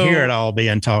 I could hear it all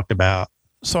being talked about.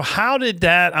 So how did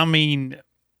that? I mean,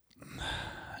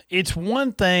 it's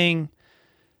one thing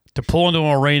to pull into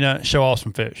an arena, show off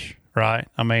some fish, right?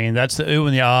 I mean, that's the ooh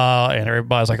and the ah, and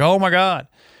everybody's like, "Oh my god."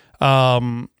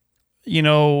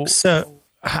 So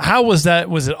how was that?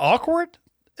 Was it awkward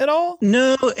at all?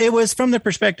 No, it was from the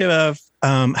perspective of,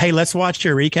 hey, let's watch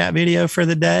your recap video for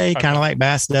the day, kind of like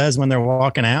Bass does when they're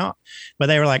walking out. But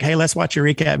they were like, hey, let's watch your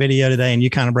recap video today, and you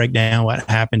kind of break down what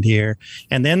happened here.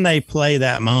 And then they play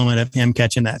that moment of him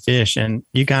catching that fish, and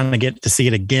you kind of get to see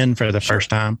it again for the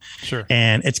first time. Sure.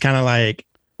 And it's kind of like,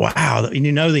 wow,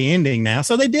 the ending now.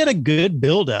 So they did a good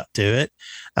build up to it.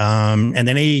 And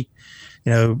then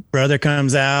brother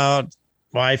comes out,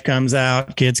 wife comes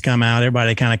out, kids come out,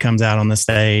 everybody kind of comes out on the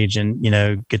stage and,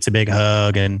 gets a big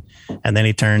hug, and then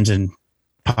he turns and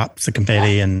pops the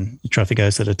confetti and the trophy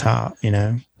goes to the top,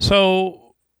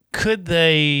 So could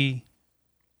they,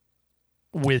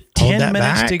 with 10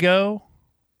 minutes to go,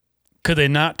 could they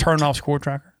not turn off Score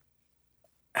Tracker?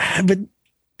 But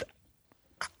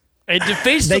it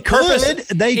defeats the purpose. It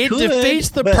defeats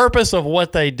the purpose of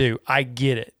what they do. I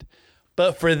get it.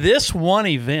 But for this one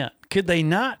event, could they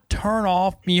not turn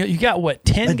off? You got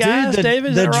 10 guys,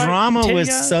 David? The drama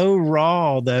was so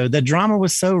raw, though. The drama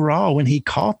was so raw when he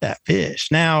caught that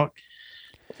fish. Now,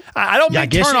 I don't mean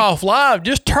turn off live,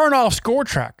 just turn off Score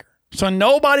Tracker. So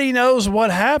nobody knows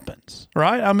what happens,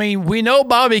 right? I mean, we know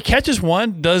Bobby catches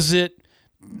one. Does it?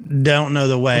 Don't know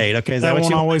the weight. Okay, is that what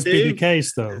won't always be the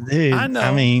case, though. Dude, I know.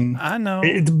 I know.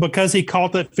 Because he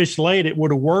caught that fish late, it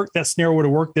would have worked. That snare would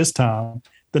have worked this time.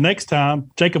 The next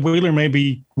time, Jacob Wheeler may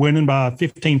be winning by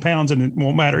 15 pounds, and it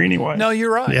won't matter anyway. No,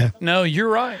 you're right. Yeah. No, you're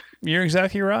right. You're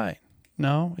exactly right.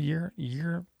 No, you're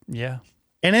yeah.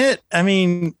 And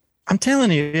I'm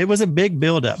telling you, it was a big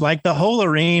buildup. Like the whole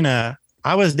arena,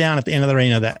 I was down at the end of the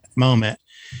arena that moment.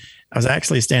 I was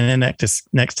actually standing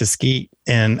next to Skeet,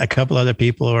 and a couple other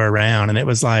people were around, and it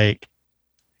was like,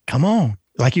 come on.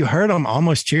 Like you heard them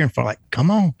almost cheering for, like, come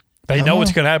on. They know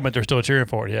what's going to happen, but they're still cheering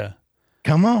for it. Yeah.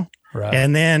 Come on. Right.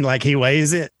 And then like he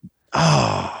weighs it.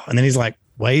 Oh, and then he's like,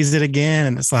 weighs it again.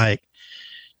 And it's like,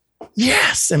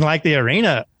 yes. And like the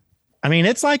arena,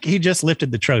 it's like he just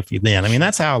lifted the trophy then.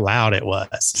 That's how loud it was.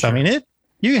 So,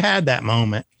 you had that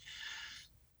moment.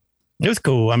 It was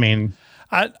cool. I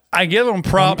give him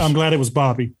props. I'm glad it was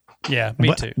Bobby. Yeah,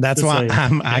 me too. That's why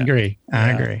I agree.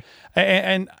 I agree.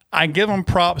 And I give them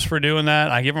props for doing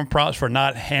that. I give them props for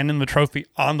not handing the trophy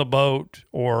on the boat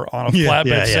or on a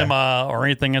flatbed semi or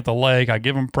anything at the lake. I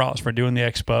give them props for doing the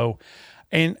expo.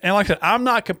 And like I said, I'm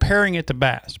not comparing it to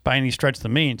Bass by any stretch of the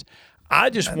means. I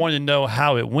just wanted to know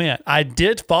how it went. I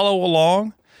did follow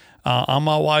along on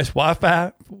my wife's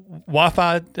Wi-Fi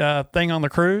thing on the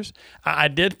cruise. I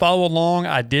did follow along.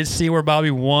 I did see where Bobby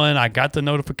won. I got the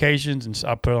notifications and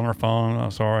I put it on her phone.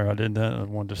 I'm sorry I did that. I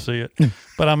wanted to see it.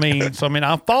 But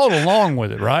I followed along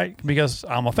with it, right? Because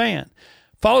I'm a fan.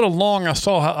 Followed along. I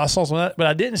saw some of that, but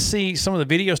I didn't see some of the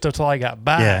video stuff till I got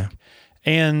back. Yeah.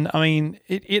 And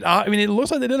it looks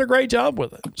like they did a great job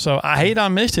with it. So I hate I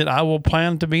missed it. I will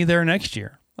plan to be there next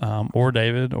year, or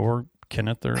David, or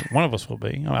Kenneth, or one of us will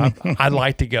be. I'd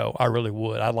like to go. I really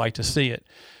would. I'd like to see it.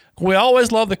 We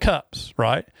always love the Cups,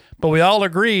 right? But we all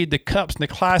agreed the Cups and the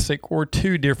Classic were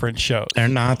two different shows. They're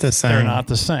not the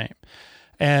same.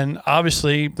 And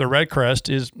obviously, the Red Crest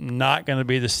is not going to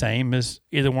be the same as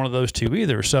either one of those two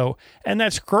either. So, and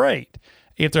that's great.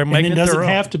 if they're making it doesn't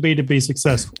have to be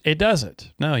successful. It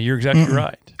doesn't. No, you're exactly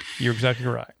right. You're exactly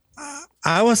right.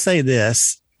 I will say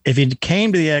this. If you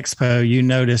came to the expo, you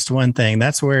noticed one thing.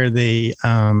 That's where the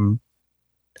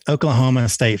Oklahoma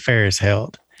State Fair is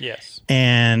held. Yes.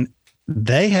 And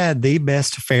they had the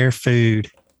best fair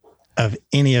food of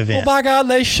any event. Well, by God,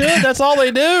 they should. That's all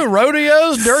they do.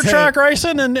 Rodeos, dirt track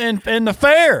racing, and the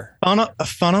fair.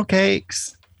 Funnel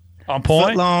cakes. On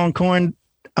point.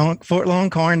 Foot long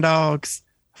corn dogs,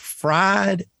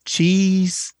 fried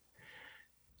cheese.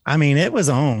 I mean, it was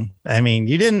on. I mean,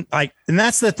 you didn't and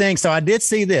that's the thing. So I did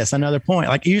see this, another point.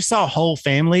 Like you saw whole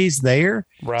families there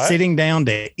sitting down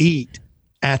to eat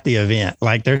at the event.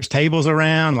 Like there's tables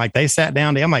around, like they sat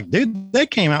down. I'm like, dude, they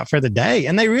came out for the day,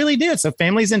 and they really did. So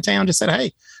families in town just said,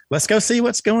 hey, let's go see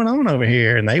what's going on over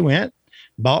here. And they went,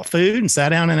 bought food and sat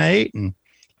down and ate, and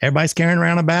everybody's carrying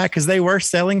around a bag because they were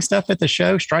selling stuff at the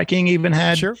show. Strike King even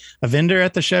had a vendor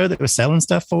at the show that was selling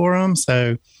stuff for them.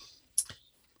 So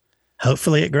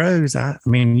hopefully it grows. I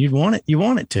mean, you want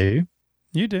it to.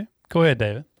 You do. Go ahead,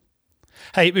 David.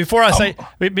 Hey, before I say,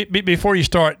 before you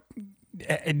start,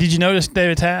 did you notice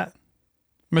David's hat,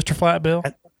 Mr. Flat Bill?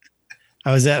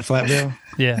 I was at Flat Bill.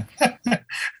 Yeah.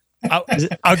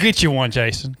 I'll get you one,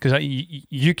 Jason, because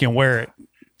you can wear it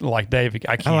like David.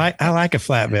 I like a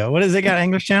flat bill. What is it got?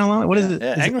 English Channel on it? What is it?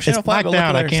 Yeah, English Channel flat bill.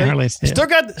 I can't hardly see it. Still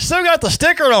got the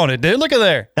sticker on it, dude. Look at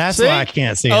there. That's why I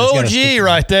can't see it. OG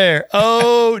right there.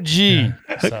 OG.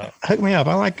 Yeah. Hook me up.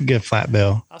 I like a good flat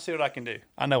bill. I'll see what I can do.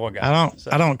 I know what guy.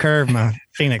 I don't curve my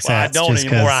Phoenix hats. I don't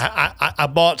anymore. I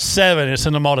bought 7 and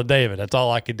sent them all to David. That's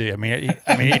all I could do. I mean,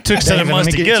 it took 7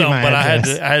 months to get them, but I had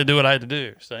to do what I had to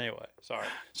do. So anyway,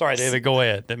 sorry, David. Go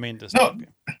ahead. Didn't mean to stop you.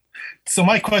 So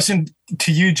my question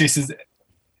to you, Jason, is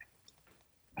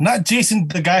not Jason,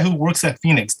 the guy who works at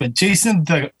Phoenix, but Jason,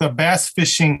 the bass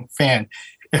fishing fan.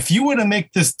 If you were to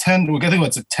make this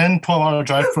 12-hour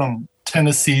drive from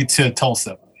Tennessee to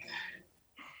Tulsa,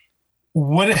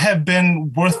 would it have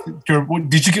been worth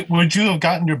would you have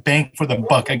gotten your bang for the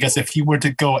buck, I guess, if you were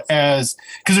to go because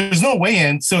there's no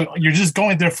weigh-in, so you're just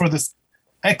going there for this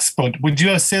expo. Would you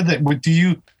have said that, would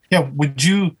you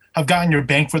have gotten your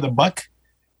bang for the buck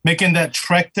making that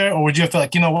trek there, or would you have felt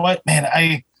like, you know what, man,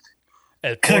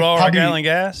 at $4 a gallon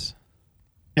gas?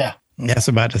 Yeah. That's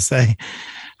about to say.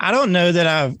 I don't know that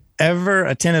I've ever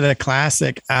attended a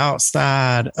classic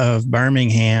outside of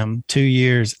Birmingham 2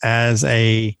 years as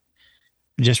a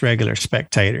just regular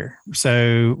spectator.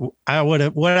 So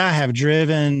would I have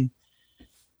driven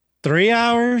 3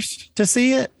 hours to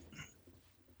see it?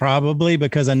 Probably,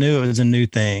 because I knew it was a new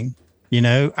thing. You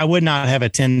know, I would not have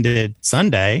attended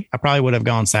Sunday. I probably would have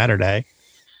gone Saturday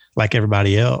like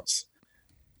everybody else.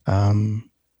 And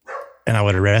I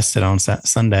would have rested on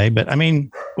Sunday. But I mean,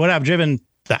 would I have driven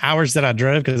the hours that I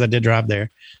drove? Because I did drive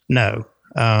there. No.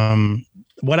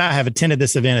 Would I have attended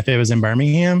this event if it was in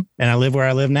Birmingham and I live where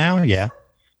I live now? Yeah.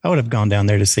 I would have gone down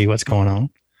there to see what's going on.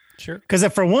 Sure. Because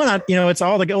for one, it's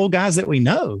all the old guys that we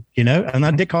know, and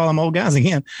I did call them old guys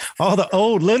again. All the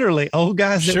literally old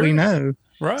guys that we know.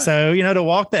 Right. So, to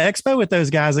walk the expo with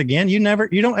those guys again, you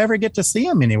don't ever get to see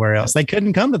them anywhere else. They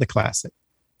couldn't come to the classic.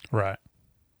 Right.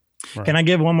 Can I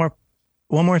give one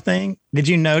more thing? Did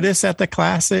you notice at the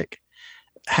classic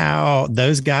how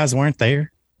those guys weren't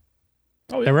there?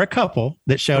 Oh, yeah. There were a couple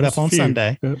that showed up on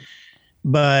Sunday. Yep.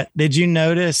 But did you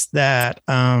notice that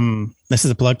this is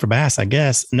a plug for bass, I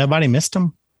guess, nobody missed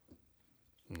them?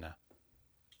 No.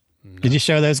 Did you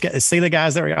show those guys? See the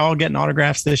guys that were all getting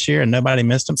autographs this year and nobody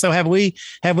missed them? So have we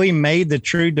made the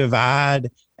true divide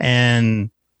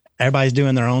and everybody's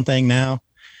doing their own thing now?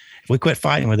 If we quit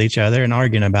fighting with each other and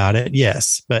arguing about it,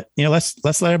 yes. But let's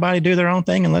let everybody do their own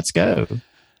thing and let's go.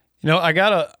 I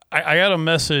got a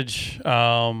message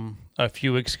a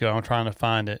few weeks ago. I'm trying to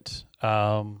find it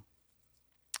from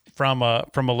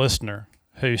a listener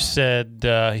who said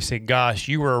he said, "Gosh,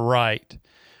 you were right.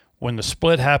 When the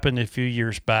split happened a few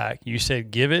years back, you said,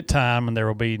 give it time and there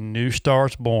will be new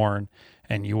stars born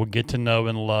and you will get to know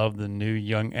and love the new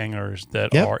young anglers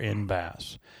that are in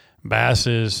bass. Bass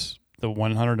is the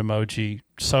 100 emoji,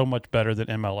 so much better than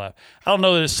MLF. I don't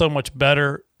know that it's so much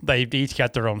better. They've each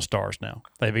got their own stars now.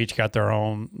 They've each got their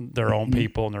own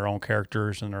people and their own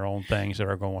characters and their own things that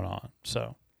are going on.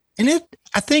 So, and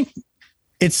I think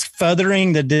it's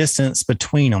furthering the distance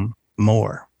between them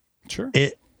more. Sure.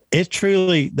 It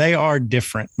truly, they are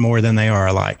different more than they are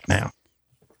alike now.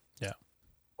 Yeah.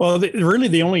 Well, really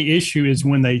the only issue is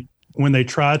when they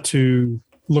try to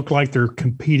look like they're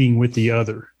competing with the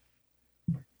other.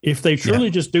 If they truly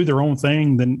just do their own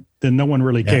thing, then no one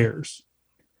really cares.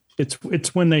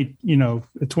 It's when they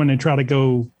try to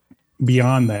go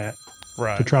beyond that.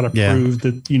 to try to prove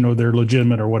that, they're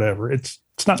legitimate or whatever. It's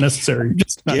not necessary.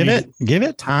 Just give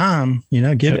it time,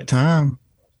 give it time.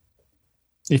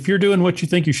 If you're doing what you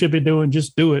think you should be doing,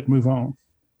 just do it, move on.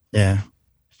 Yeah.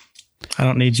 I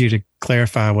don't need you to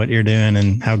clarify what you're doing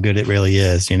and how good it really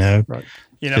is, Right.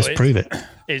 Just prove it.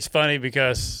 It's funny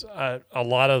because a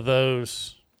lot of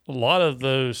those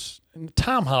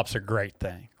time hop's a great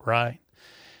thing, right?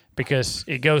 Because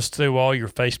it goes through all your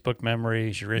Facebook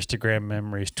memories, your Instagram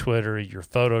memories, Twitter, your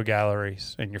photo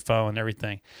galleries, and your phone,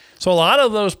 everything. So a lot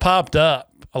of those popped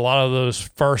up, a lot of those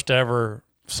first ever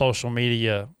social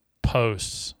media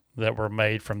posts that were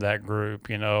made from that group,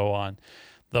 on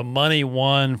the money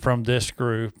won from this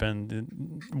group and the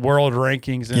world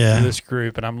rankings in this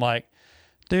group. And I'm like,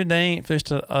 dude, they ain't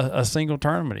fished a single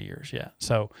tournament of yours yet.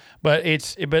 So, but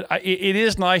it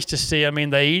is nice to see. I mean,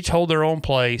 they each hold their own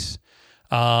place.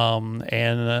 I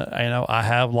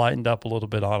have lightened up a little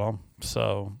bit on them.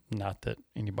 So not that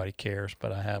anybody cares,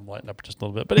 but I have lightened up just a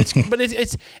little bit, but it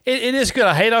is good.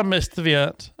 I hate I missed the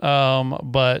event.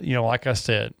 But like I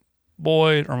said,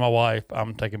 Boyd or my wife,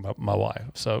 I'm taking my wife.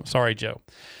 So sorry, Joe.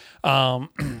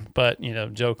 But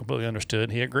Joe completely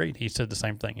understood. He agreed. He said the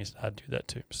same thing. He said, I'd do that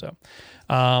too. So,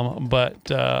 but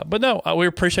no, we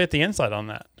appreciate the insight on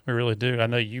that. We really do. I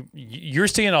know you're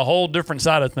seeing a whole different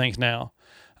side of things now.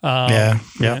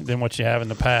 Than what you have in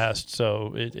the past.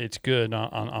 So it's good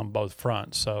on both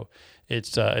fronts. So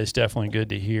it's definitely good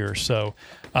to hear. So,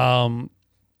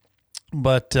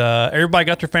 but everybody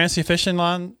got their fancy fishing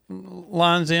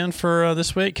lines in for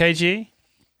this week. KG,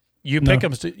 your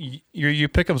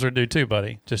pick'ems are due too,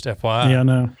 buddy. Just FYI. Yeah, I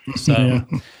know. So.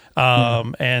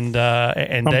 And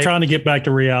I'm trying to get back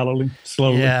to reality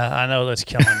slowly. Yeah, I know that's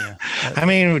killing you. I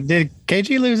mean, did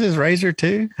KG lose his razor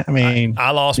too? I mean,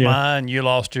 I lost mine. You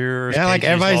lost yours. Yeah, like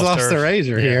everybody's lost their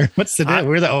razor here. What's the deal?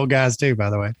 We're the old guys too, by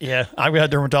the way. Yeah, I've got a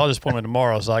dermatologist appointment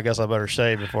tomorrow, so I guess I better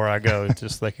shave before I go,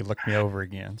 just so they can look me over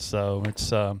again. So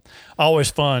it's always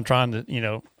fun trying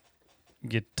to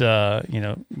get down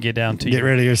to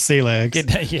rid of your sea legs.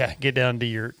 Get down to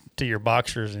your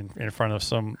boxers in front of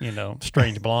some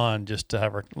strange blonde just to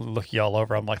have her look you all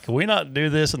over. I'm like, can we not do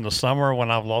this in the summer when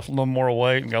I've lost a little more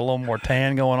weight and got a little more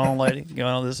tan going on, lady?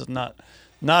 This is not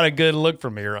a good look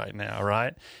for me right now,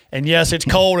 right? And yes, it's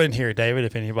cold in here, David,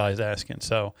 if anybody's asking.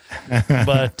 So,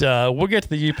 but we'll get to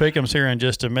the U Pick'ems here in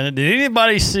just a minute. Did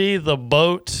anybody see the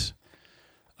boat?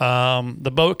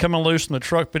 The boat coming loose in the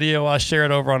truck video I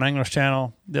shared over on Anglers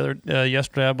Channel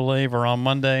yesterday, I believe, or on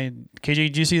Monday. KG,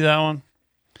 did you see that one?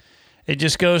 It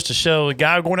just goes to show the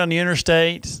guy going down the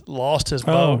interstate lost his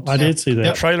boat. I did see that.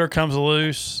 The trailer comes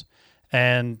loose,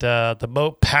 and the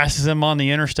boat passes him on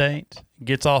the interstate,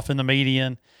 gets off in the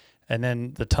median, and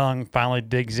then the tongue finally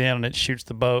digs in and it shoots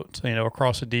the boat,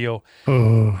 across the deal.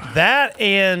 That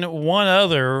and one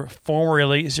other former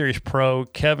Elite Series pro,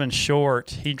 Kevin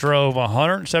Short, he drove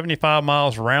 175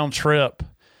 miles round trip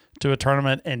to a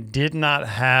tournament and did not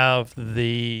have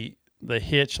the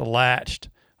hitch latched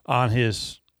on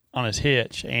his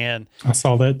hitch. And I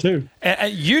saw that too.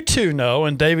 And you two know,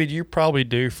 and David, you probably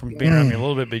do from being around me a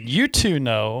little bit, but you two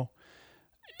know,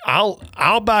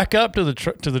 I'll back up to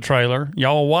the trailer.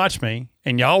 Y'all will watch me,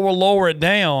 and y'all will lower it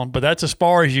down, but that's as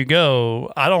far as you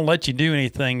go. I don't let you do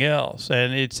anything else,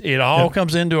 and it all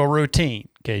comes into a routine.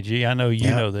 KG, I know you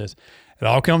know this. It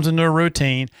all comes into a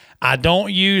routine. I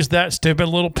don't use that stupid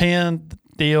little pin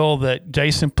deal that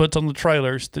Jason puts on the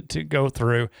trailers to go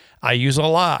through. I use a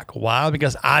lock. Why?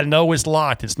 Because I know it's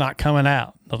locked. It's not coming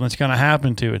out. Nothing's going to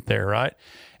happen to it there, right?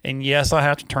 And yes, I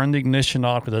have to turn the ignition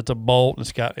off because it's a bolt.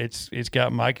 It's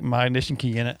got my ignition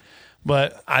key in it,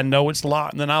 but I know it's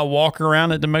locked. And then I walk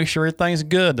around it to make sure everything's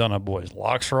good. Don't I, boys?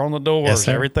 Locks are on the doors. Yes,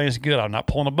 sir. Everything's good. I'm not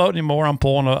pulling a boat anymore. I'm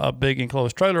pulling a big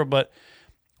enclosed trailer. But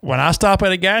when I stop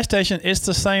at a gas station, it's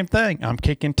the same thing. I'm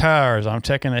kicking tires. I'm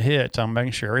checking the hitch. I'm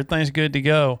making sure everything's good to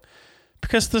go.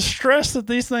 Because the stress that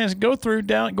these things go through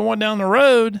going down the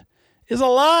road is a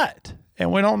lot.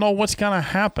 And we don't know what's going to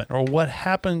happen or what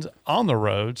happens on the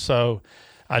road. So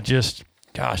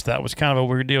that was kind of a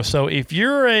weird deal. So if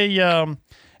you're I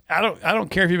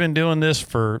don't care if you've been doing this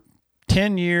for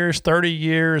 10 years, 30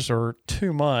 years, or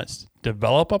 2 months,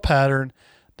 develop a pattern,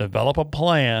 develop a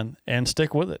plan, and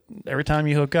stick with it every time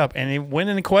you hook up. And when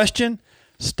in question,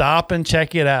 stop and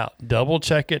check it out. Double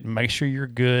check it and make sure you're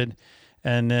good.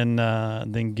 And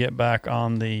then get back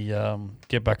on the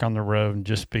road and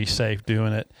just be safe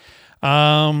doing it.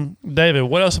 David,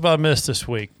 what else have I missed this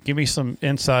week? Give me some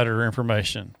insider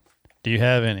information. Do you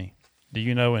have any? Do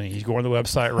you know any? He's going to the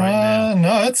website right now.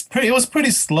 No, it was pretty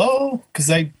slow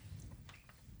because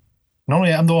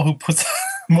normally I'm the one who puts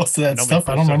most of that stuff.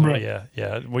 I don't remember.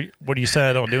 Yeah. What do you say?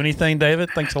 I don't do anything, David?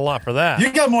 Thanks a lot for that.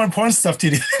 You got more important stuff to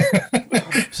do.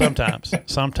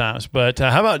 Sometimes. But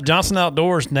how about Johnson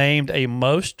Outdoors named a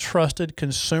most trusted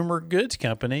consumer goods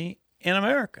company in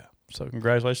America? So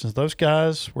congratulations to those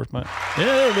guys. Where's my? Yeah,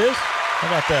 there it is. How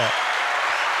about that?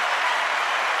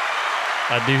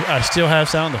 I still have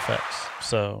sound effects.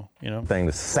 So, Thing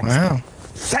is sexy. Wow.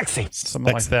 Sexy.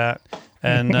 Something like that.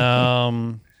 And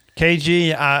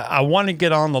KG, I want to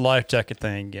get on the life jacket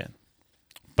thing again.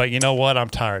 But you know what? I'm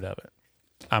tired of it.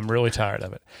 I'm really tired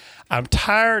of it. I'm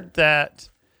tired that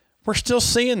we're still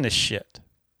seeing this shit.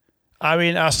 I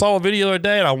mean, I saw a video the other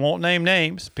day, and I won't name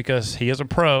names because he is a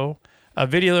pro, a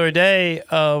video the other day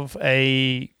of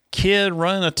a kid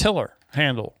running a tiller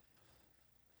handle,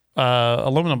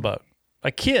 aluminum boat. A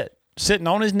kid sitting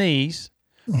on his knees,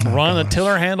 running a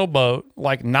tiller handle boat,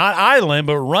 like not idling,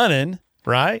 but running,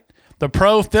 right? The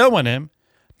pro filming him.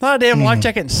 Not a damn life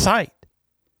jacket in sight.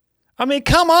 I mean,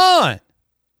 come on.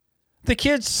 The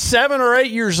kid's 7 or 8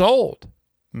 years old,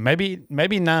 maybe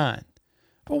 9.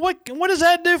 But what does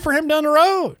that do for him down the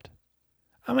road?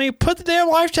 I mean, put the damn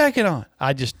life jacket on.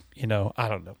 I just, I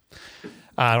don't know.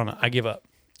 I give up.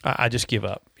 I just give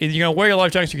up. Either you're going to wear your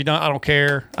life jackets or you don't. I don't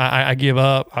care. I give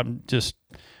up. I'm just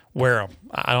wear them.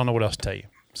 I don't know what else to tell you.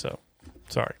 So,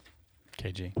 sorry,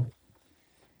 KG.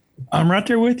 I'm right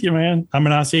there with you, man. I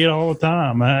mean, I see it all the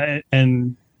time.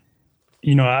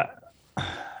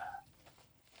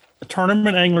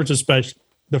 Tournament anglers, especially,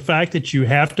 the fact that you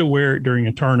have to wear it during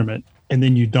a tournament and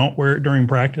then you don't wear it during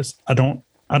practice, I don't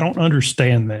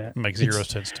understand that. It makes zero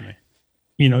sense to me.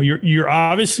 You're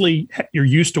obviously you're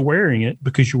used to wearing it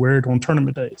because you wear it on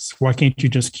tournament days. Why can't you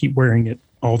just keep wearing it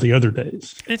all the other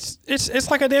days? It's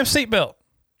like a damn seatbelt.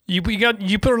 You put it on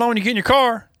when you get in your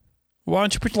car. Why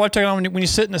don't you put your life jacket on when you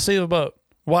sit in the seat of a boat?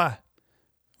 Why?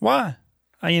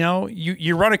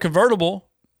 You run a convertible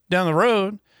down the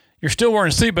road. You're still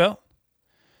wearing a seatbelt.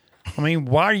 I mean,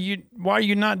 why are you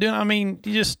not doing? I mean,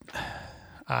 you just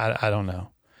I don't know.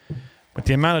 But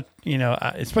the amount of,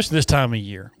 especially this time of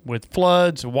year with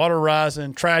floods, water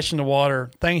rising, trash in the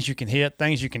water, things you can hit,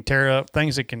 things you can tear up,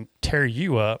 things that can tear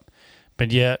you up,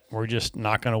 but yet we're just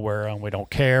not going to wear them. We don't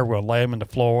care. We'll lay them in the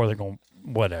floor. They're going,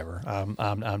 whatever.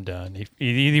 I'm done. If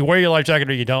you wear your life jacket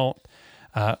or you don't,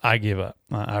 I give up.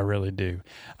 I really do.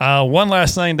 One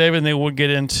last thing, David, and then we'll get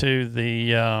into the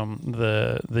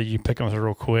you pick them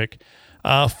real quick.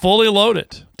 Fully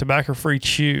Loaded tobacco-free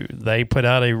chew. They put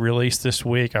out a release this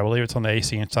week. I believe it's on the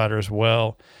AC Insider as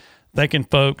well. Thanking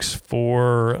folks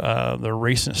for the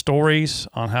recent stories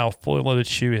on how Fully Loaded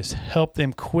chew has helped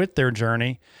them quit their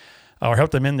journey, or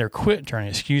helped them in their quit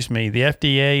journey. The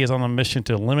FDA is on a mission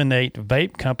to eliminate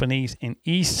vape companies and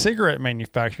e-cigarette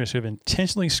manufacturers who have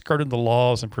intentionally skirted the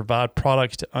laws and provide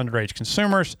products to underage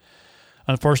consumers.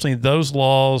 Unfortunately, those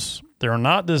laws, they're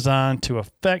not designed to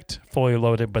affect Fully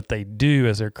Loaded, but they do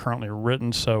as they're currently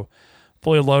written. So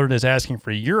Fully Loaded is asking for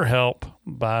your help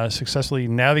by successfully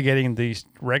navigating these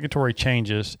regulatory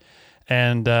changes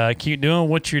and keep doing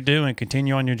what you're doing.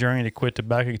 Continue on your journey to quit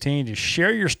tobacco. Continue to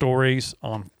share your stories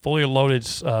on Fully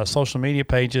Loaded's social media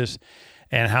pages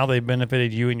and how they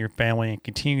benefited you and your family, and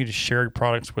continue to share your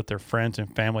products with their friends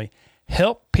and family.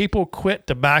 Help people quit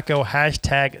tobacco.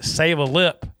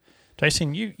 #SaveALip.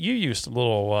 Jason, you used a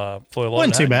little Fully Loaded.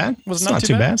 Wasn't too bad. Was not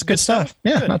too bad. It's good stuff.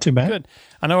 Yeah, good. Not too bad. Good.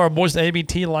 I know our boys at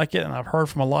ABT like it, and I've heard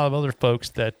from a lot of other folks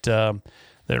that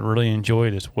really enjoy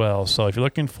it as well. So if you're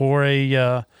looking for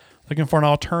an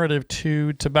alternative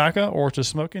to tobacco or to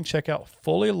smoking, check out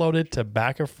Fully Loaded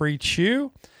tobacco-free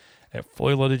chew at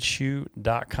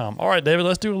fullyloadedchew.com. All right, David,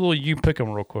 let's do a little you pick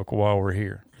 'em real quick while we're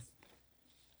here.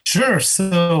 Sure.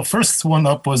 So first one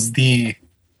up was the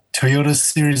Toyota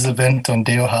Series event on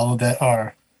Dale Hollow that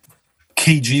our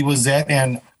KG was at,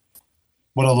 and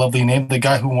what a lovely name. The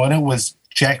guy who won it was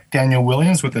Jack Daniel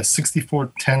Williams with a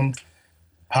 64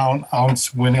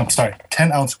 10-ounce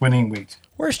winning weight.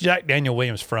 Where's Jack Daniel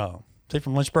Williams from? Is he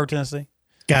from Lynchburg, Tennessee?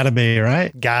 Gotta be,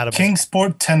 right? Gotta be.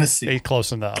 Kingsport, Tennessee. He's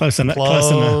close enough. Close enough. He's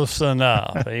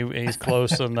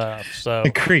close enough. So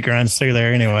the creek runs through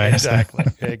there anyway.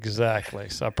 Exactly.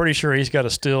 So I'm pretty sure he's got a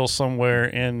still somewhere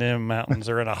in them mountains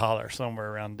or in a holler somewhere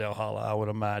around Dale Hollow, I would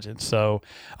imagine. So,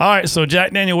 all right. So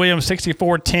Jack Daniel Williams,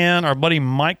 6410. Our buddy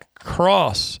Mike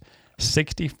Cross,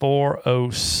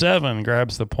 6407,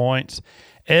 grabs the points.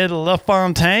 Ed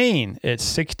LaFontaine at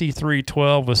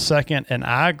 6312 was second, and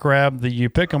I grabbed the you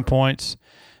pick 'em points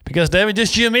because David,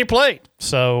 just you and me played.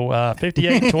 So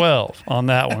 58-12 on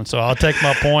that one. So I'll take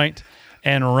my point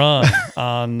and run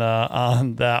on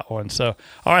that one. So,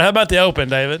 all right, how about the Open,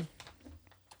 David?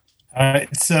 All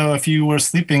right. So if you were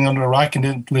sleeping under a rock and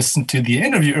didn't listen to the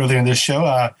interview earlier in this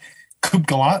show, Coop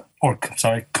Gallant,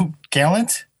 Coop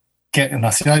Gallant.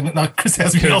 Chris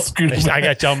has me all screwed up. I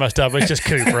got y'all messed up. It's just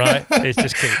Coop, right? It's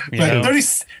just Coop.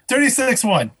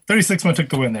 36-1. 36-1 took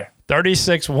the win there.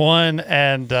 36-1,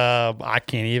 and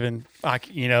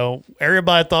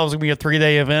everybody thought it was going to be a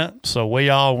 3-day event, so we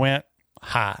all went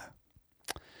high.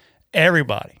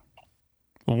 Everybody.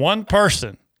 One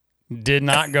person did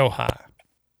not go high,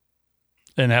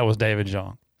 and that was David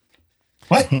John.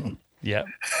 What? Yep,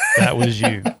 that was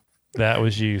you. That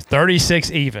was you.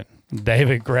 36 even.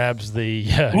 David grabs the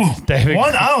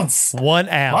 1 ounce. 1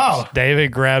 ounce. Wow.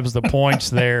 David grabs the points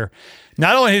there.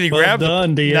 Not only did he grab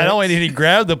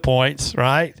the points,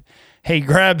 right? He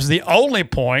grabs the only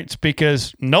points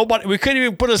because we couldn't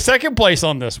even put a second place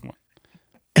on this one.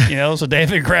 So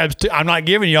David grabs 2. I'm not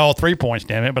giving you all 3 points,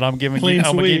 damn it, but I'm going to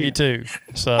give you 2.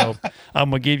 So I'm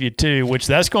going to give you 2, which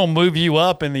that's going to move you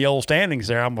up in the old standings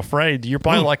there. I'm afraid you're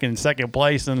probably like in second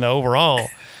place in the overall.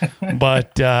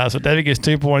 But so David gets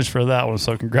 2 points for that one.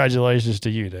 So congratulations to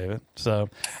you, David. So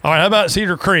all right, how about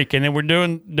Cedar Creek? And then we're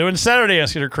doing Saturday on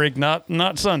Cedar Creek,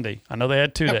 not Sunday. I know they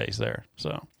had 2 days there.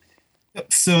 So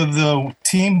the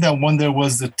team that won there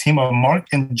was the team of Mark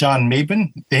and John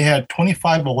Mabin. They had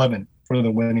 25-11. For the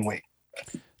winning weight.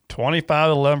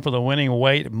 25-11 for the winning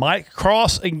weight. Mike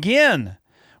Cross again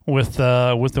with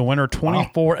the winner,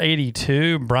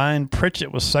 24-82. Brian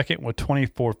Pritchett was second with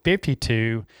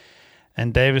 24-52.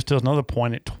 And David steals another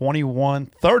point at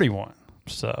 21-31.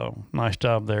 So nice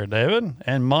job there, David.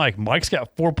 And Mike. Mike's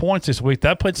got 4 points this week.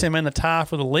 That puts him in the tie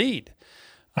for the lead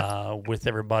with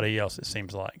everybody else, it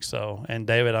seems like. So, and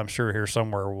David, I'm sure here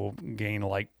somewhere will gain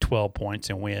like 12 points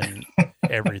and win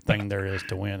everything there is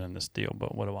to win in this deal.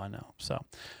 But what do I know? So,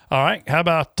 all right. How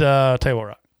about Table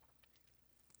Rock?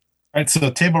 All right. So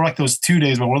Table Rock, those 2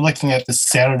 days, but we're looking at the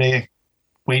Saturday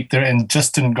weight there. And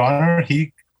Justin Garner,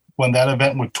 he won that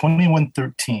event with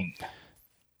 21-13.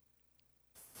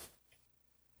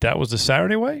 That was the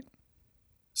Saturday weight?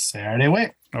 Saturday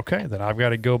weight. Okay, then I've got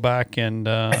to go back and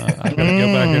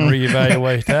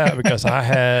reevaluate that because I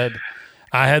had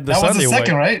the Sunday weight. That was the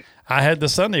second, right? I had the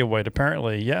Sunday weight.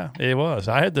 Apparently, yeah, it was.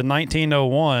 I had the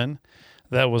 1901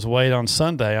 that was weighed on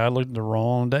Sunday. I looked at the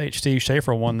wrong date. Steve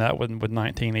Schaefer won that one with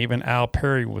 19. Even Al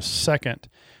Perry was second,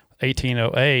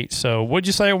 1808. So, what'd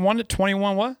you say? I won it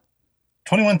 21 what?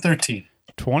 21-13.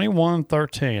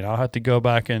 21-13. I'll have to go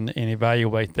back and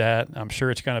evaluate that. I'm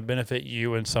sure it's going to benefit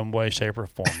you in some way, shape, or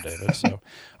form, David. So,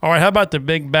 all right, how about the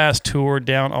Big Bass Tour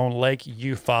down on Lake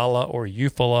Eufaula or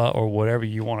Eufaula or whatever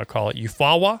you want to call it?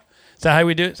 Eufaula? Is that how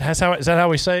we do it? Is that how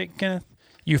we say it, Kenneth?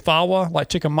 Eufaula, like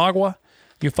Chickamauga?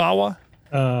 Eufaula?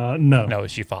 No. No,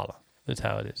 it's Eufaula. That's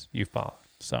how it is. Eufaula.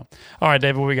 So, all right,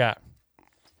 David, what we got?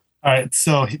 All right,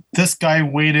 so this guy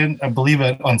weighed in, I believe,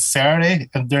 on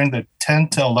Saturday during the 10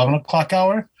 to 11 o'clock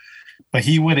hour, but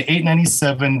he weighed at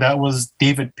 897. That was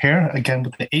David Pear, again,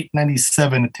 with the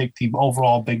 897 to take the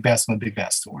overall Big Bass on the Big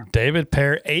Bass Tour. David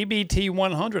Pear, ABT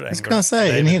 100. I was going to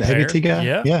say, isn't he an ABT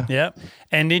guy? Yeah.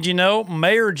 And did you know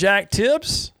Mayor Jack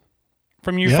Tibbs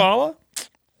from Eufaula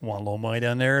won a little money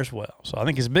down there as well? So I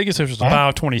think his biggest was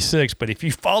 526, but if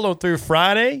you follow through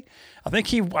Friday, I think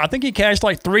he cashed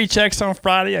like 3 checks on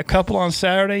Friday, a couple on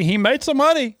Saturday. He made some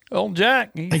money. Old Jack.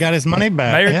 He got his money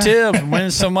back. Mayor Tibbs winning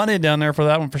some money down there for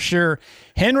that one for sure.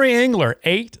 Henry Engler,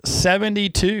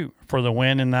 872 for the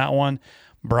win in that one.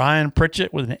 Brian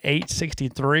Pritchett with an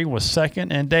 863 was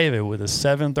second, and David with a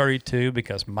 732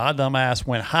 because my dumb ass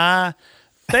went high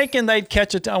thinking they'd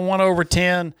catch it on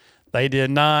 1/10. They did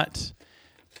not.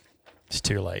 It's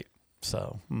too late.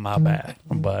 So, my bad.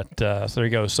 But so there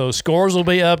you go. So, scores will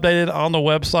be updated on the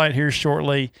website here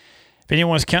shortly. If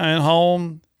anyone's counting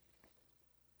home,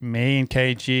 me and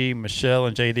KG, Michelle,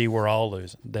 and JD, we're all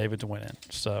losing. David's winning.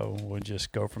 So, we'll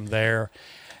just go from there.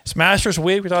 It's Masters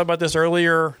Week. We talked about this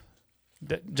earlier.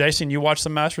 Jason, you watch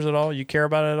the Masters at all? You care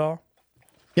about it at all?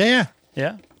 Yeah.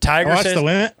 Tiger I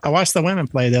watched the women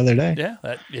play the other day. Yeah,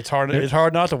 it's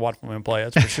hard not to watch women play.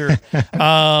 That's for sure.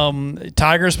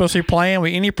 Tiger's supposed to be playing.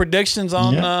 Any predictions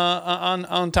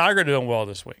on Tiger doing well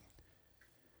this week?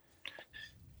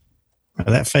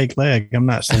 That fake leg, I'm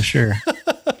not so sure.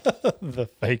 The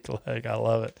fake leg, I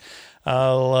love it.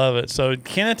 So,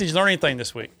 Kenneth, did you learn anything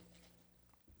this week?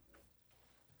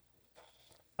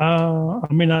 I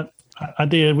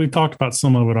did. We've talked about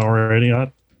some of it already.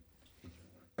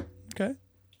 Okay.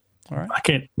 All right. I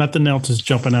can't. Nothing else is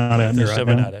jumping out at me right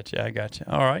now. Out at you. I got you.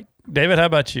 All right, David. How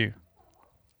about you?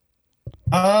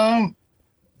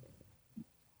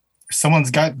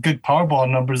 Someone's got good Powerball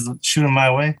numbers shooting my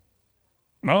way.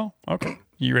 Oh, okay.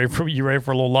 You ready for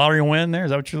a little lottery win there?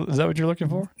 Is that what you're looking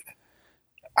for?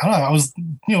 I don't know. I was,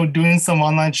 doing some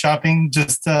online shopping,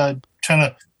 just trying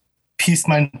to piece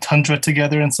my Tundra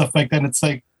together and stuff like that. And it's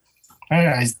like, all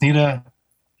right, I just need a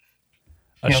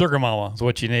sugar mama is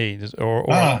what you need, or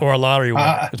a lottery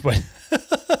winner.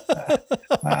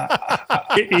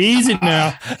 Easy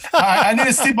now. I need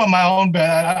to sleep on my own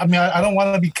bed. I mean, I don't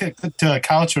want to be kicked to a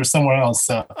couch or somewhere else.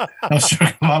 So no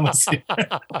sugar mamas here.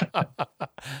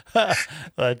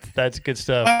 That's good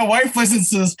stuff. My wife listens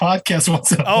to this podcast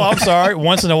once in a while. Oh, I'm sorry.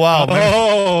 Once in a while.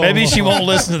 Maybe she won't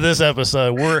listen to this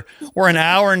episode. We're an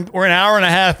hour and a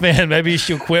half in. Maybe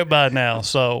she'll quit by now.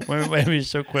 So maybe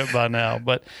she'll quit by now.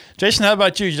 But Jason, how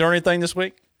about you? Did you learn anything this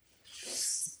week?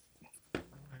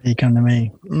 You come to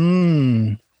me.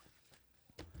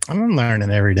 I'm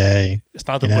learning every day. It's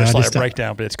not the Busch Light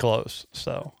breakdown, but it's close.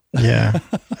 So yeah,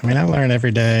 I mean, I learn every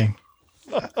day.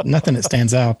 Nothing that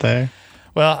stands out there.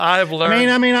 Well, I've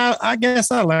learned. I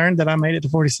guess I learned that I made it to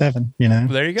 47.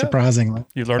 There you go. Surprisingly,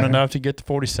 you learned enough to get to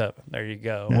 47. There you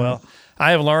go. Yeah. Well,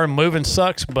 I have learned moving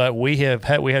sucks, but we had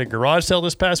a garage sale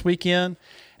this past weekend,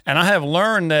 and I have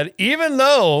learned that even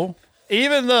though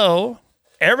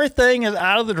everything is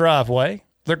out of the driveway,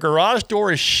 the garage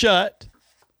door is shut,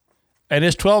 and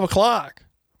it's 12 o'clock,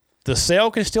 the sale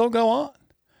can still go on.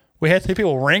 We had two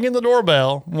people ringing the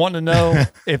doorbell wanting to know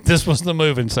if this was the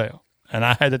moving sale. And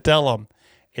I had to tell them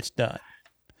it's done.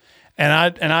 And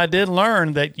I did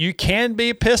learn that you can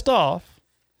be pissed off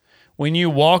when you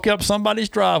walk up somebody's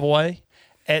driveway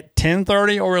at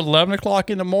 10:30 or 11 o'clock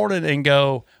in the morning and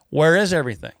go, where is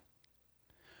everything?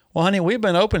 Well, honey, we've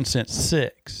been open since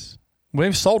 6.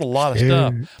 We've sold a lot of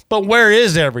stuff. But where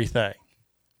is everything?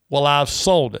 Well, I've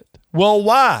sold it. Well,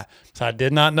 why? So I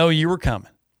did not know you were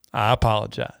coming. I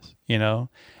apologize, And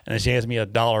then she hands me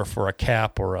 $1 for a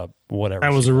cap or a whatever.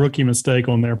 That was a rookie mistake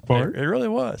on their part. It really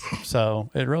was. So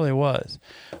it really was.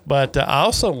 But I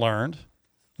also learned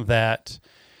that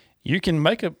you can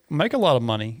make a lot of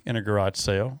money in a garage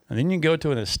sale, and then you can go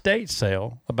to an estate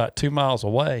sale about 2 miles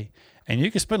away, and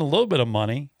you can spend a little bit of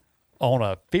money on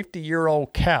a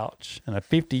 50-year-old couch and a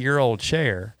 50-year-old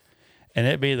chair, and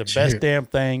it'd be the best damn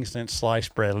thing since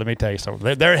sliced bread. Let me tell you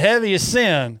something. They're heavy as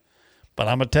sin, but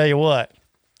I'm going to tell you what.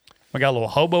 We got a little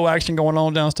hobo action going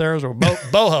on downstairs, or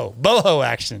boho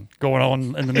action going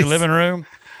on in the new living room.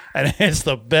 And it's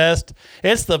the best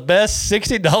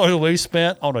 $60 we've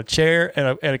spent on a chair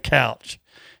and a couch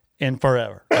in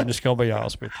forever. I'm just going to be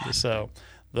honest with you. So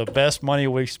the best money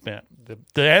we've spent.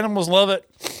 The animals love it,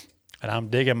 and I'm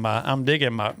digging my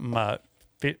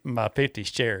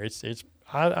 50s chair.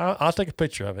 I'll take a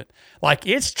picture of it. Like,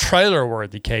 it's trailer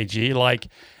worthy, KG. Like,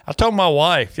 I told my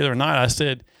wife the other night, I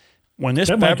said, when this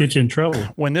might get you in trouble.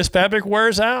 When this fabric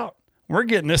wears out, we're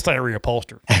getting this thing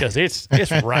reupholstered because it's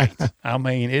right. I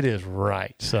mean, it is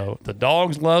right. So the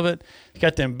dogs love it. It's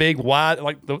got them big wide,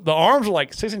 like the arms are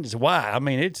like 6 inches wide. I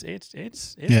mean, it's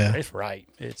right.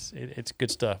 It's good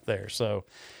stuff there. So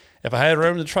if I had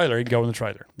room in the trailer, he'd go in the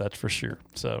trailer. That's for sure.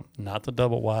 So not the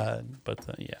double wide, but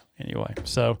anyway.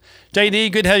 So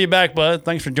JD, good to have you back, bud.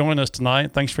 Thanks for joining us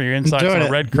tonight. Thanks for your insights on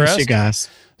the Red Crest. Miss you guys.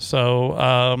 So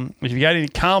if you got any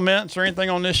comments or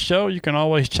anything on this show, you can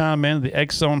always chime in. The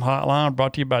X Zone hotline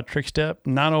brought to you by Trickstep,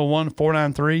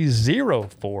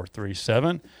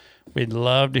 901-493-0437. We'd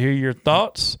love to hear your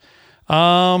thoughts.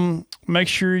 Make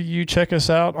sure you check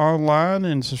us out online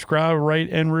and subscribe, rate,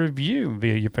 and review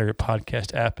via your favorite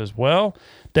podcast app as well.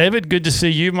 David, good to see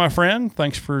you, my friend.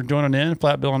 Thanks for joining in,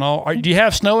 Flat Bill and all. Do you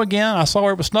have snow again? I saw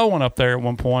it was snowing up there at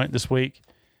one point this week.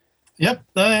 Yep,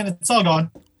 it's all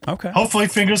gone. Okay. Hopefully,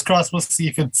 fingers crossed, we'll see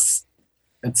if it's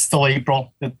still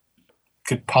April. It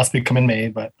could possibly come in May,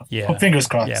 but fingers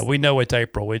crossed. Yeah, we know it's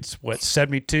April. It's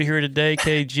 72 here today,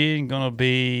 KG, and going to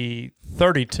be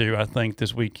 32, I think,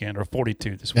 this weekend, or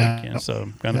 42 this weekend. So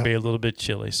going to be a little bit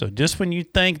chilly. So just when you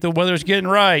think the weather's getting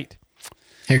right,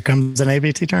 here comes an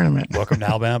ABT tournament. Welcome to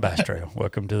Alabama Bass Trail.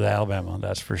 Welcome to the Alabama,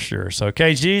 that's for sure. So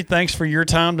KG, thanks for your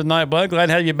time tonight, bud. Glad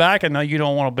to have you back. I know you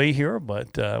don't want to be here,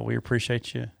 but we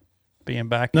appreciate you being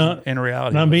back in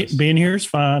reality. No, being here is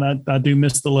fine. I do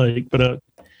miss the lake, but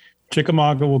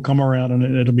Chickamauga will come around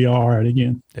and it'll be all right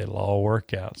again. It'll all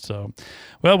work out. So,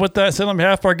 well, with that said, on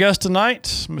behalf of our guest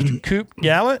tonight, Mr. Coop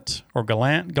Gallant, or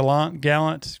Gallant,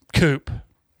 Coop.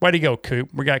 Way to go,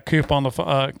 Coop. We got Coop on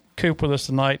the Coop with us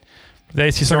tonight. For the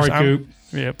AC Circus, Coop.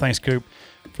 Yeah, thanks, Coop.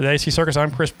 For the AC Circus,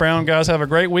 I'm Chris Brown. Guys, have a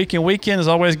great weekend. As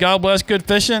always, God bless, good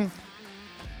fishing.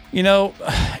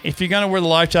 If you're going to wear the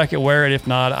life jacket, wear it. If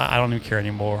not, I don't even care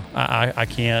anymore. I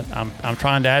can't. I'm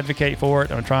trying to advocate for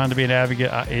it. I'm trying to be an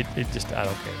advocate. I don't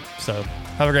care. So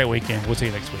have a great weekend. We'll see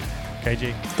you next week.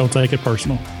 KG? Don't take it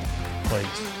personal. Please.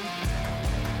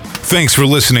 Thanks for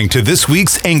listening to this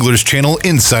week's Anglers Channel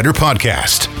Insider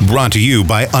Podcast. Brought to you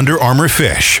by Under Armour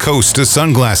Fish, Costa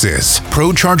Sunglasses,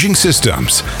 Pro Charging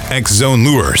Systems, X-Zone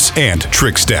Lures, and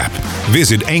Trickstep.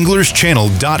 Visit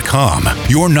anglerschannel.com,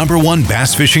 your #1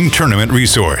 bass fishing tournament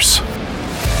resource.